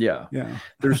 Yeah. Yeah.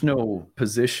 There's no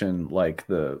position like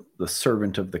the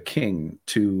servant of the king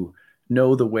to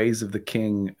know the ways of the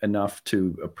king enough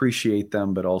to appreciate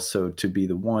them, but also to be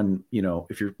the one,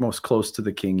 if you're most close to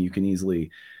the king, you can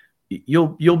easily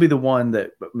you'll be the one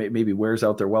that maybe wears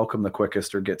out their welcome the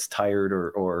quickest, or gets tired,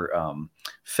 or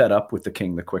fed up with the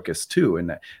king the quickest too.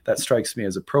 And that strikes me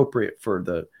as appropriate for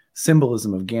the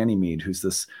symbolism of Ganymede, who's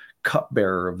this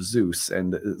cupbearer of Zeus,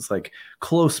 and it's like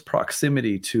close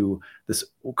proximity to this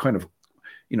kind of,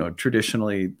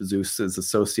 traditionally Zeus is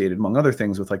associated, among other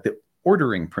things, with like the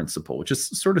ordering principle, which is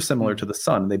sort of similar to the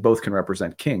sun. They both can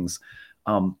represent kings.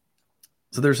 So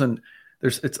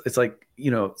it's like,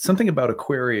 something about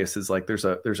Aquarius is like there's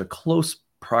a close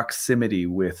proximity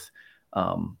with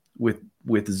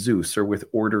Zeus, or with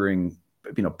ordering,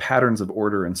 patterns of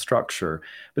order and structure.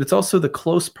 But it's also the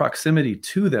close proximity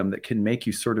to them that can make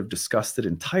you sort of disgusted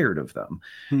and tired of them.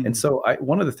 And so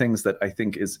one of the things that I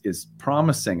think is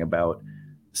promising about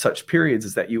such periods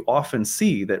is that you often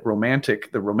see that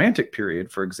the romantic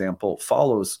period, for example,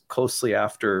 follows closely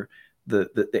after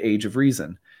the age of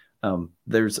reason.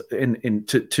 There's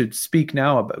to speak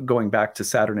now about going back to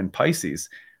Saturn and Pisces,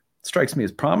 strikes me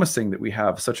as promising that we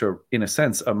have such in a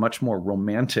sense, a much more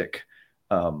romantic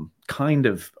kind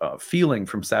of feeling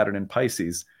from Saturn and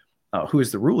Pisces, who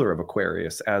is the ruler of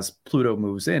Aquarius, as Pluto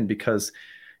moves in, because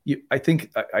I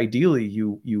think ideally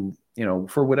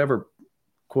for whatever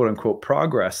quote unquote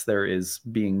progress there is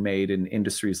being made in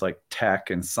industries like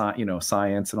tech and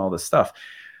science and all this stuff,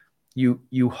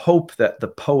 you hope that the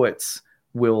poets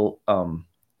will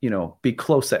be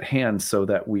close at hand, so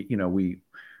that we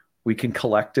can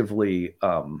collectively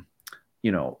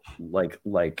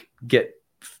like get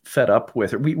fed up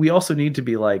with it. We also need to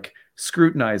be like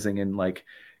scrutinizing and like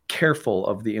careful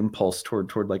of the impulse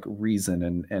toward like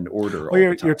reason and order. Well,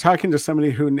 you're talking to somebody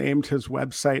who named his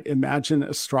website Imagine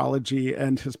Astrology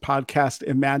and his podcast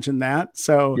Imagine That.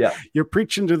 So yeah, you're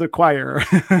preaching to the choir.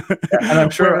 And I'm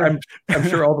sure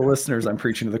all the listeners, I'm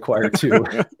preaching to the choir too.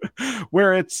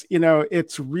 Where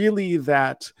it's really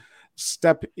that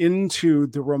step into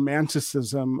the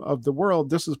romanticism of the world.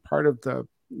 This is part of the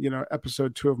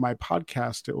episode 2 of my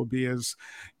podcast. It will be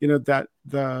that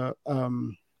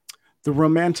the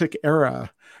romantic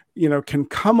era, can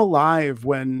come alive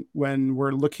when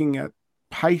we're looking at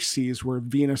Pisces, where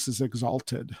Venus is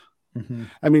exalted. Mm-hmm.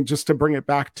 I mean, just to bring it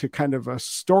back to kind of a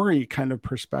story kind of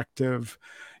perspective,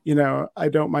 I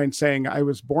don't mind saying I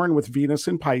was born with Venus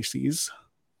in Pisces,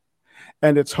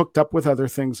 and it's hooked up with other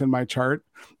things in my chart,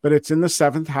 but it's in the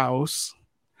 7th house,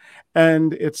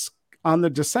 and it's on the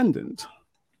descendant.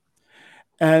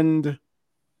 And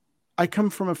I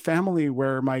come from a family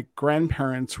where my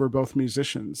grandparents were both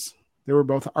musicians. They were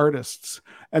both artists,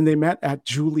 and they met at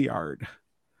Juilliard,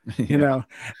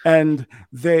 and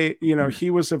they,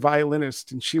 he was a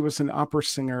violinist and she was an opera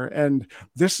singer. And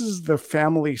this is the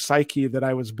family psyche that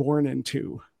I was born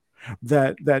into,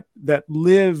 that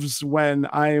lives when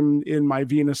I'm in my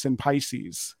Venus in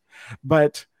Pisces.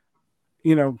 But,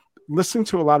 listening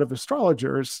to a lot of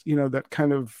astrologers, that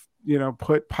kind of,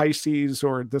 put Pisces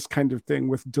or this kind of thing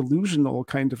with delusional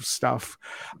kind of stuff,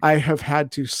 I have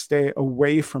had to stay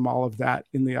away from all of that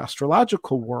in the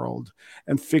astrological world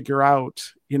and figure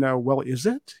out, well, is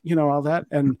it, all that?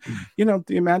 And,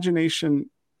 the imagination,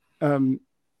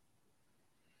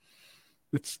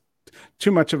 it's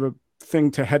too much of a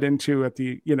thing to head into at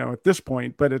this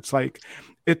point, but it's like,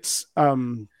 it's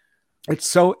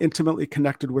so intimately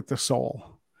connected with the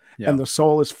soul, and the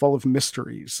soul is full of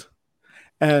mysteries.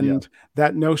 And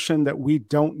that notion that we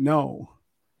don't know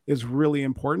is really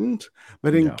important,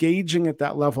 but engaging at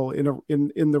that level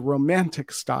in the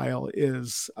romantic style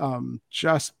is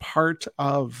just part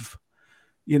of,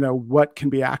 what can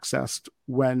be accessed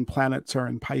when planets are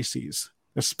in Pisces,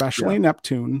 especially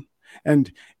Neptune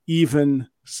and even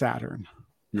Saturn.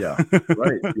 Yeah,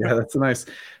 right. Yeah, that's a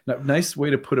nice way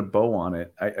to put a bow on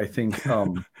it. I think,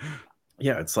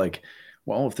 it's like,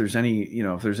 well, if there's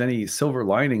any silver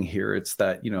lining here, it's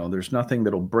that, there's nothing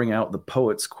that'll bring out the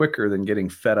poets quicker than getting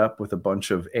fed up with a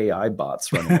bunch of AI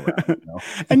bots running around.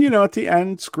 And, at the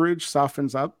end, Scrooge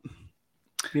softens up,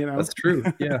 That's true.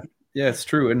 Yeah. Yeah, it's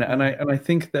true. And I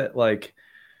think that, like,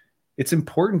 it's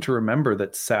important to remember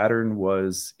that Saturn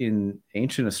was, in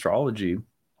ancient astrology,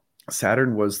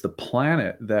 Saturn was the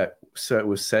planet that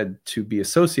was said to be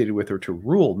associated with, or to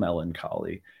rule,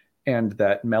 melancholy. And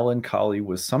that melancholy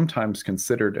was sometimes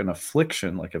considered an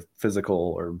affliction, like a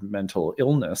physical or mental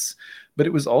illness, but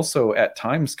it was also at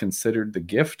times considered the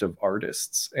gift of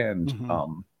artists and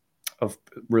of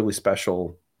really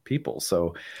special people.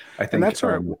 So I And think, that's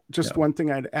where yeah, just one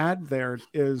thing I'd add there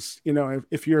is,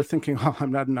 if you're thinking, oh,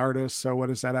 I'm not an artist, so what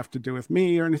does that have to do with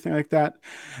me or anything like that?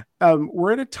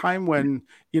 We're at a time when,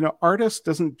 artist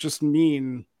doesn't just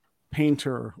mean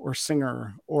painter or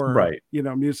singer or, right.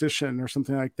 musician or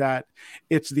something like that.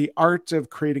 It's the art of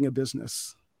creating a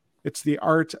business. It's the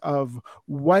art of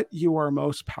what you are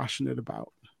most passionate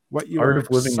about. What you Art are of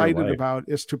living your excited life. about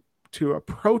is to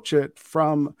approach it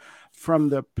from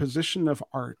the position of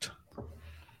art,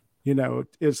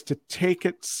 is to take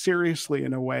it seriously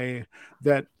in a way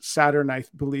that Saturn, I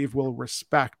believe, will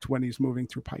respect when he's moving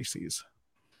through Pisces.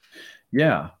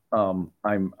 Yeah. I'm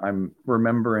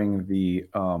remembering the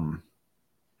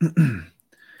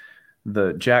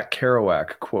Jack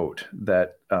Kerouac quote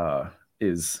that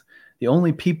is, the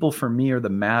only people for me are the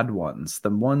mad ones,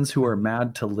 the ones who are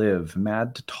mad to live,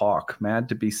 mad to talk, mad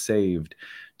to be saved,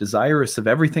 desirous of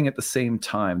everything at the same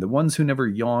time, the ones who never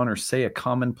yawn or say a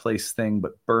commonplace thing,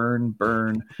 but burn,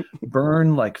 burn,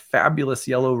 burn like fabulous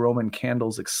yellow Roman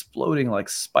candles exploding like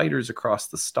spiders across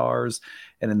the stars.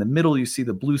 And in the middle, you see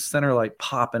the blue center light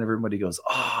pop, and everybody goes,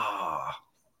 ah.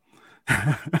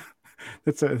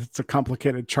 It's a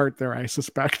complicated chart there, I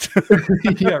suspect.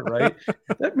 Yeah, right.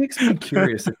 That makes me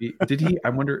curious. If he did he, I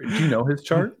wonder, do you know his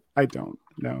chart? I don't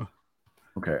know.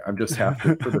 Okay, I'm just have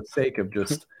to, for the sake of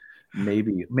just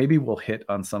maybe we'll hit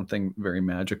on something very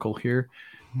magical here.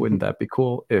 Wouldn't that be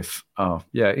cool? If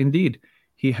yeah, indeed.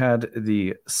 He had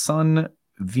the Sun,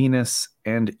 Venus,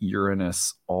 and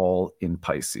Uranus all in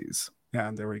Pisces. Yeah,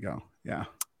 there we go. Yeah.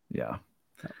 Yeah.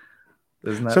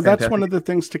 Isn't So that that's one fantastic? of the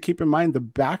things to keep in mind. The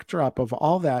backdrop of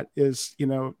all that is,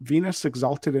 Venus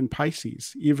exalted in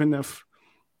Pisces, even if,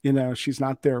 she's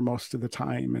not there most of the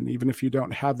time. And even if you don't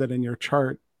have that in your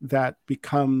chart, that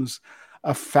becomes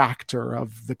a factor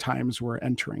of the times we're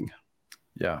entering.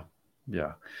 Yeah.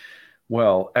 Yeah.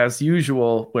 Well, as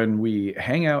usual, when we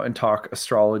hang out and talk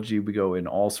astrology, we go in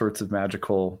all sorts of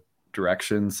magical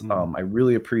directions. Mm. I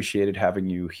really appreciated having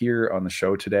you here on the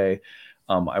show today.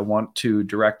 I want to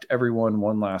direct everyone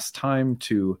one last time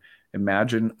to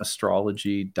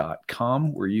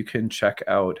imagineastrology.com, where you can check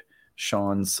out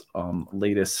Sean's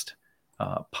latest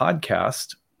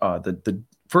podcast, the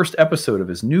first episode of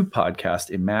his new podcast,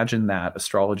 Imagine That,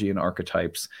 Astrology and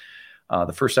Archetypes.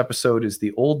 The first episode is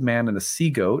The Old Man and the Sea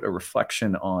Goat, a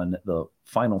reflection on the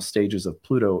final stages of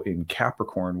Pluto in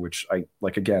Capricorn, which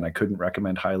again, I couldn't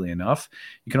recommend highly enough.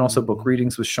 You can also book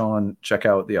readings with Sean, check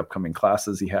out the upcoming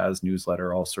classes he has,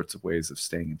 newsletter, all sorts of ways of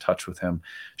staying in touch with him.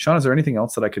 Sean, is there anything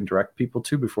else that I can direct people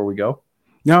to before we go?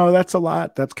 No, that's a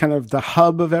lot. That's kind of the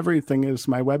hub of everything is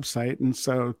my website. And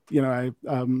so, I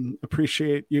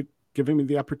appreciate you giving me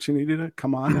the opportunity to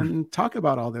come on and talk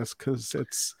about all this, because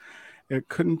it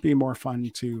couldn't be more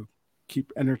fun to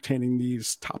keep entertaining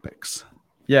these topics.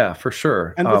 Yeah, for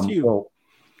sure. And with you. Well,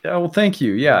 yeah, well, thank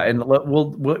you. Yeah, and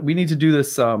we need to do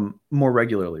this more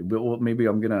regularly. Maybe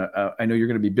I'm gonna. I know you're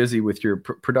gonna be busy with your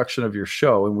production of your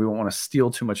show, and we won't want to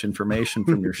steal too much information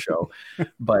from your show.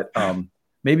 But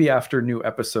maybe after new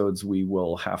episodes, we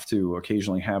will have to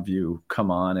occasionally have you come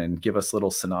on and give us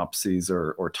little synopses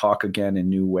or talk again in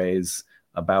new ways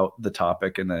about the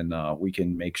topic, and then we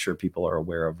can make sure people are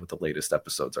aware of what the latest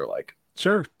episodes are like.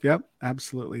 Sure. Yep.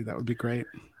 Absolutely. That would be great.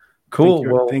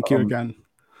 Cool. Thank you again.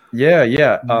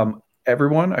 Yeah.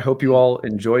 Everyone, I hope you all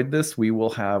enjoyed this. We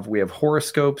have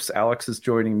horoscopes. Alex is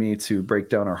joining me to break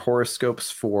down our horoscopes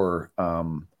for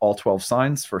all 12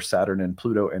 signs for Saturn and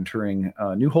Pluto entering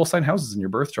new whole sign houses in your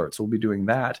birth chart. So we'll be doing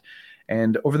that.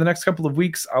 And over the next couple of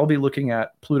weeks, I'll be looking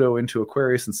at Pluto into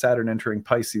Aquarius and Saturn entering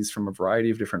Pisces from a variety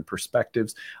of different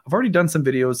perspectives. I've already done some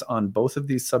videos on both of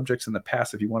these subjects in the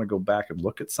past. If you want to go back and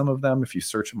look at some of them, if you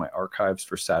search in my archives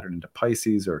for Saturn into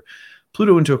Pisces or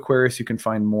Pluto into Aquarius, you can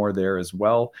find more there as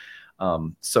well.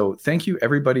 So thank you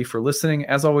everybody for listening.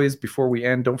 As always, before we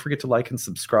end, don't forget to like and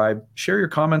subscribe. Share your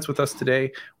comments with us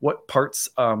today. What parts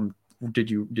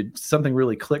did something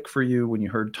really click for you when you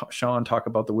heard Sean talk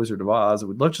about the Wizard of Oz? I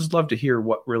would just love to hear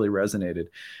what really resonated.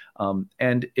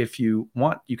 And if you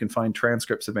want, you can find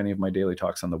transcripts of any of my daily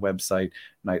talks on the website,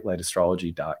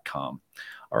 nightlightastrology.com.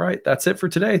 All right, that's it for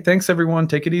today. Thanks everyone.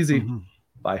 Take it easy.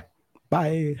 Bye.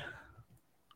 Bye.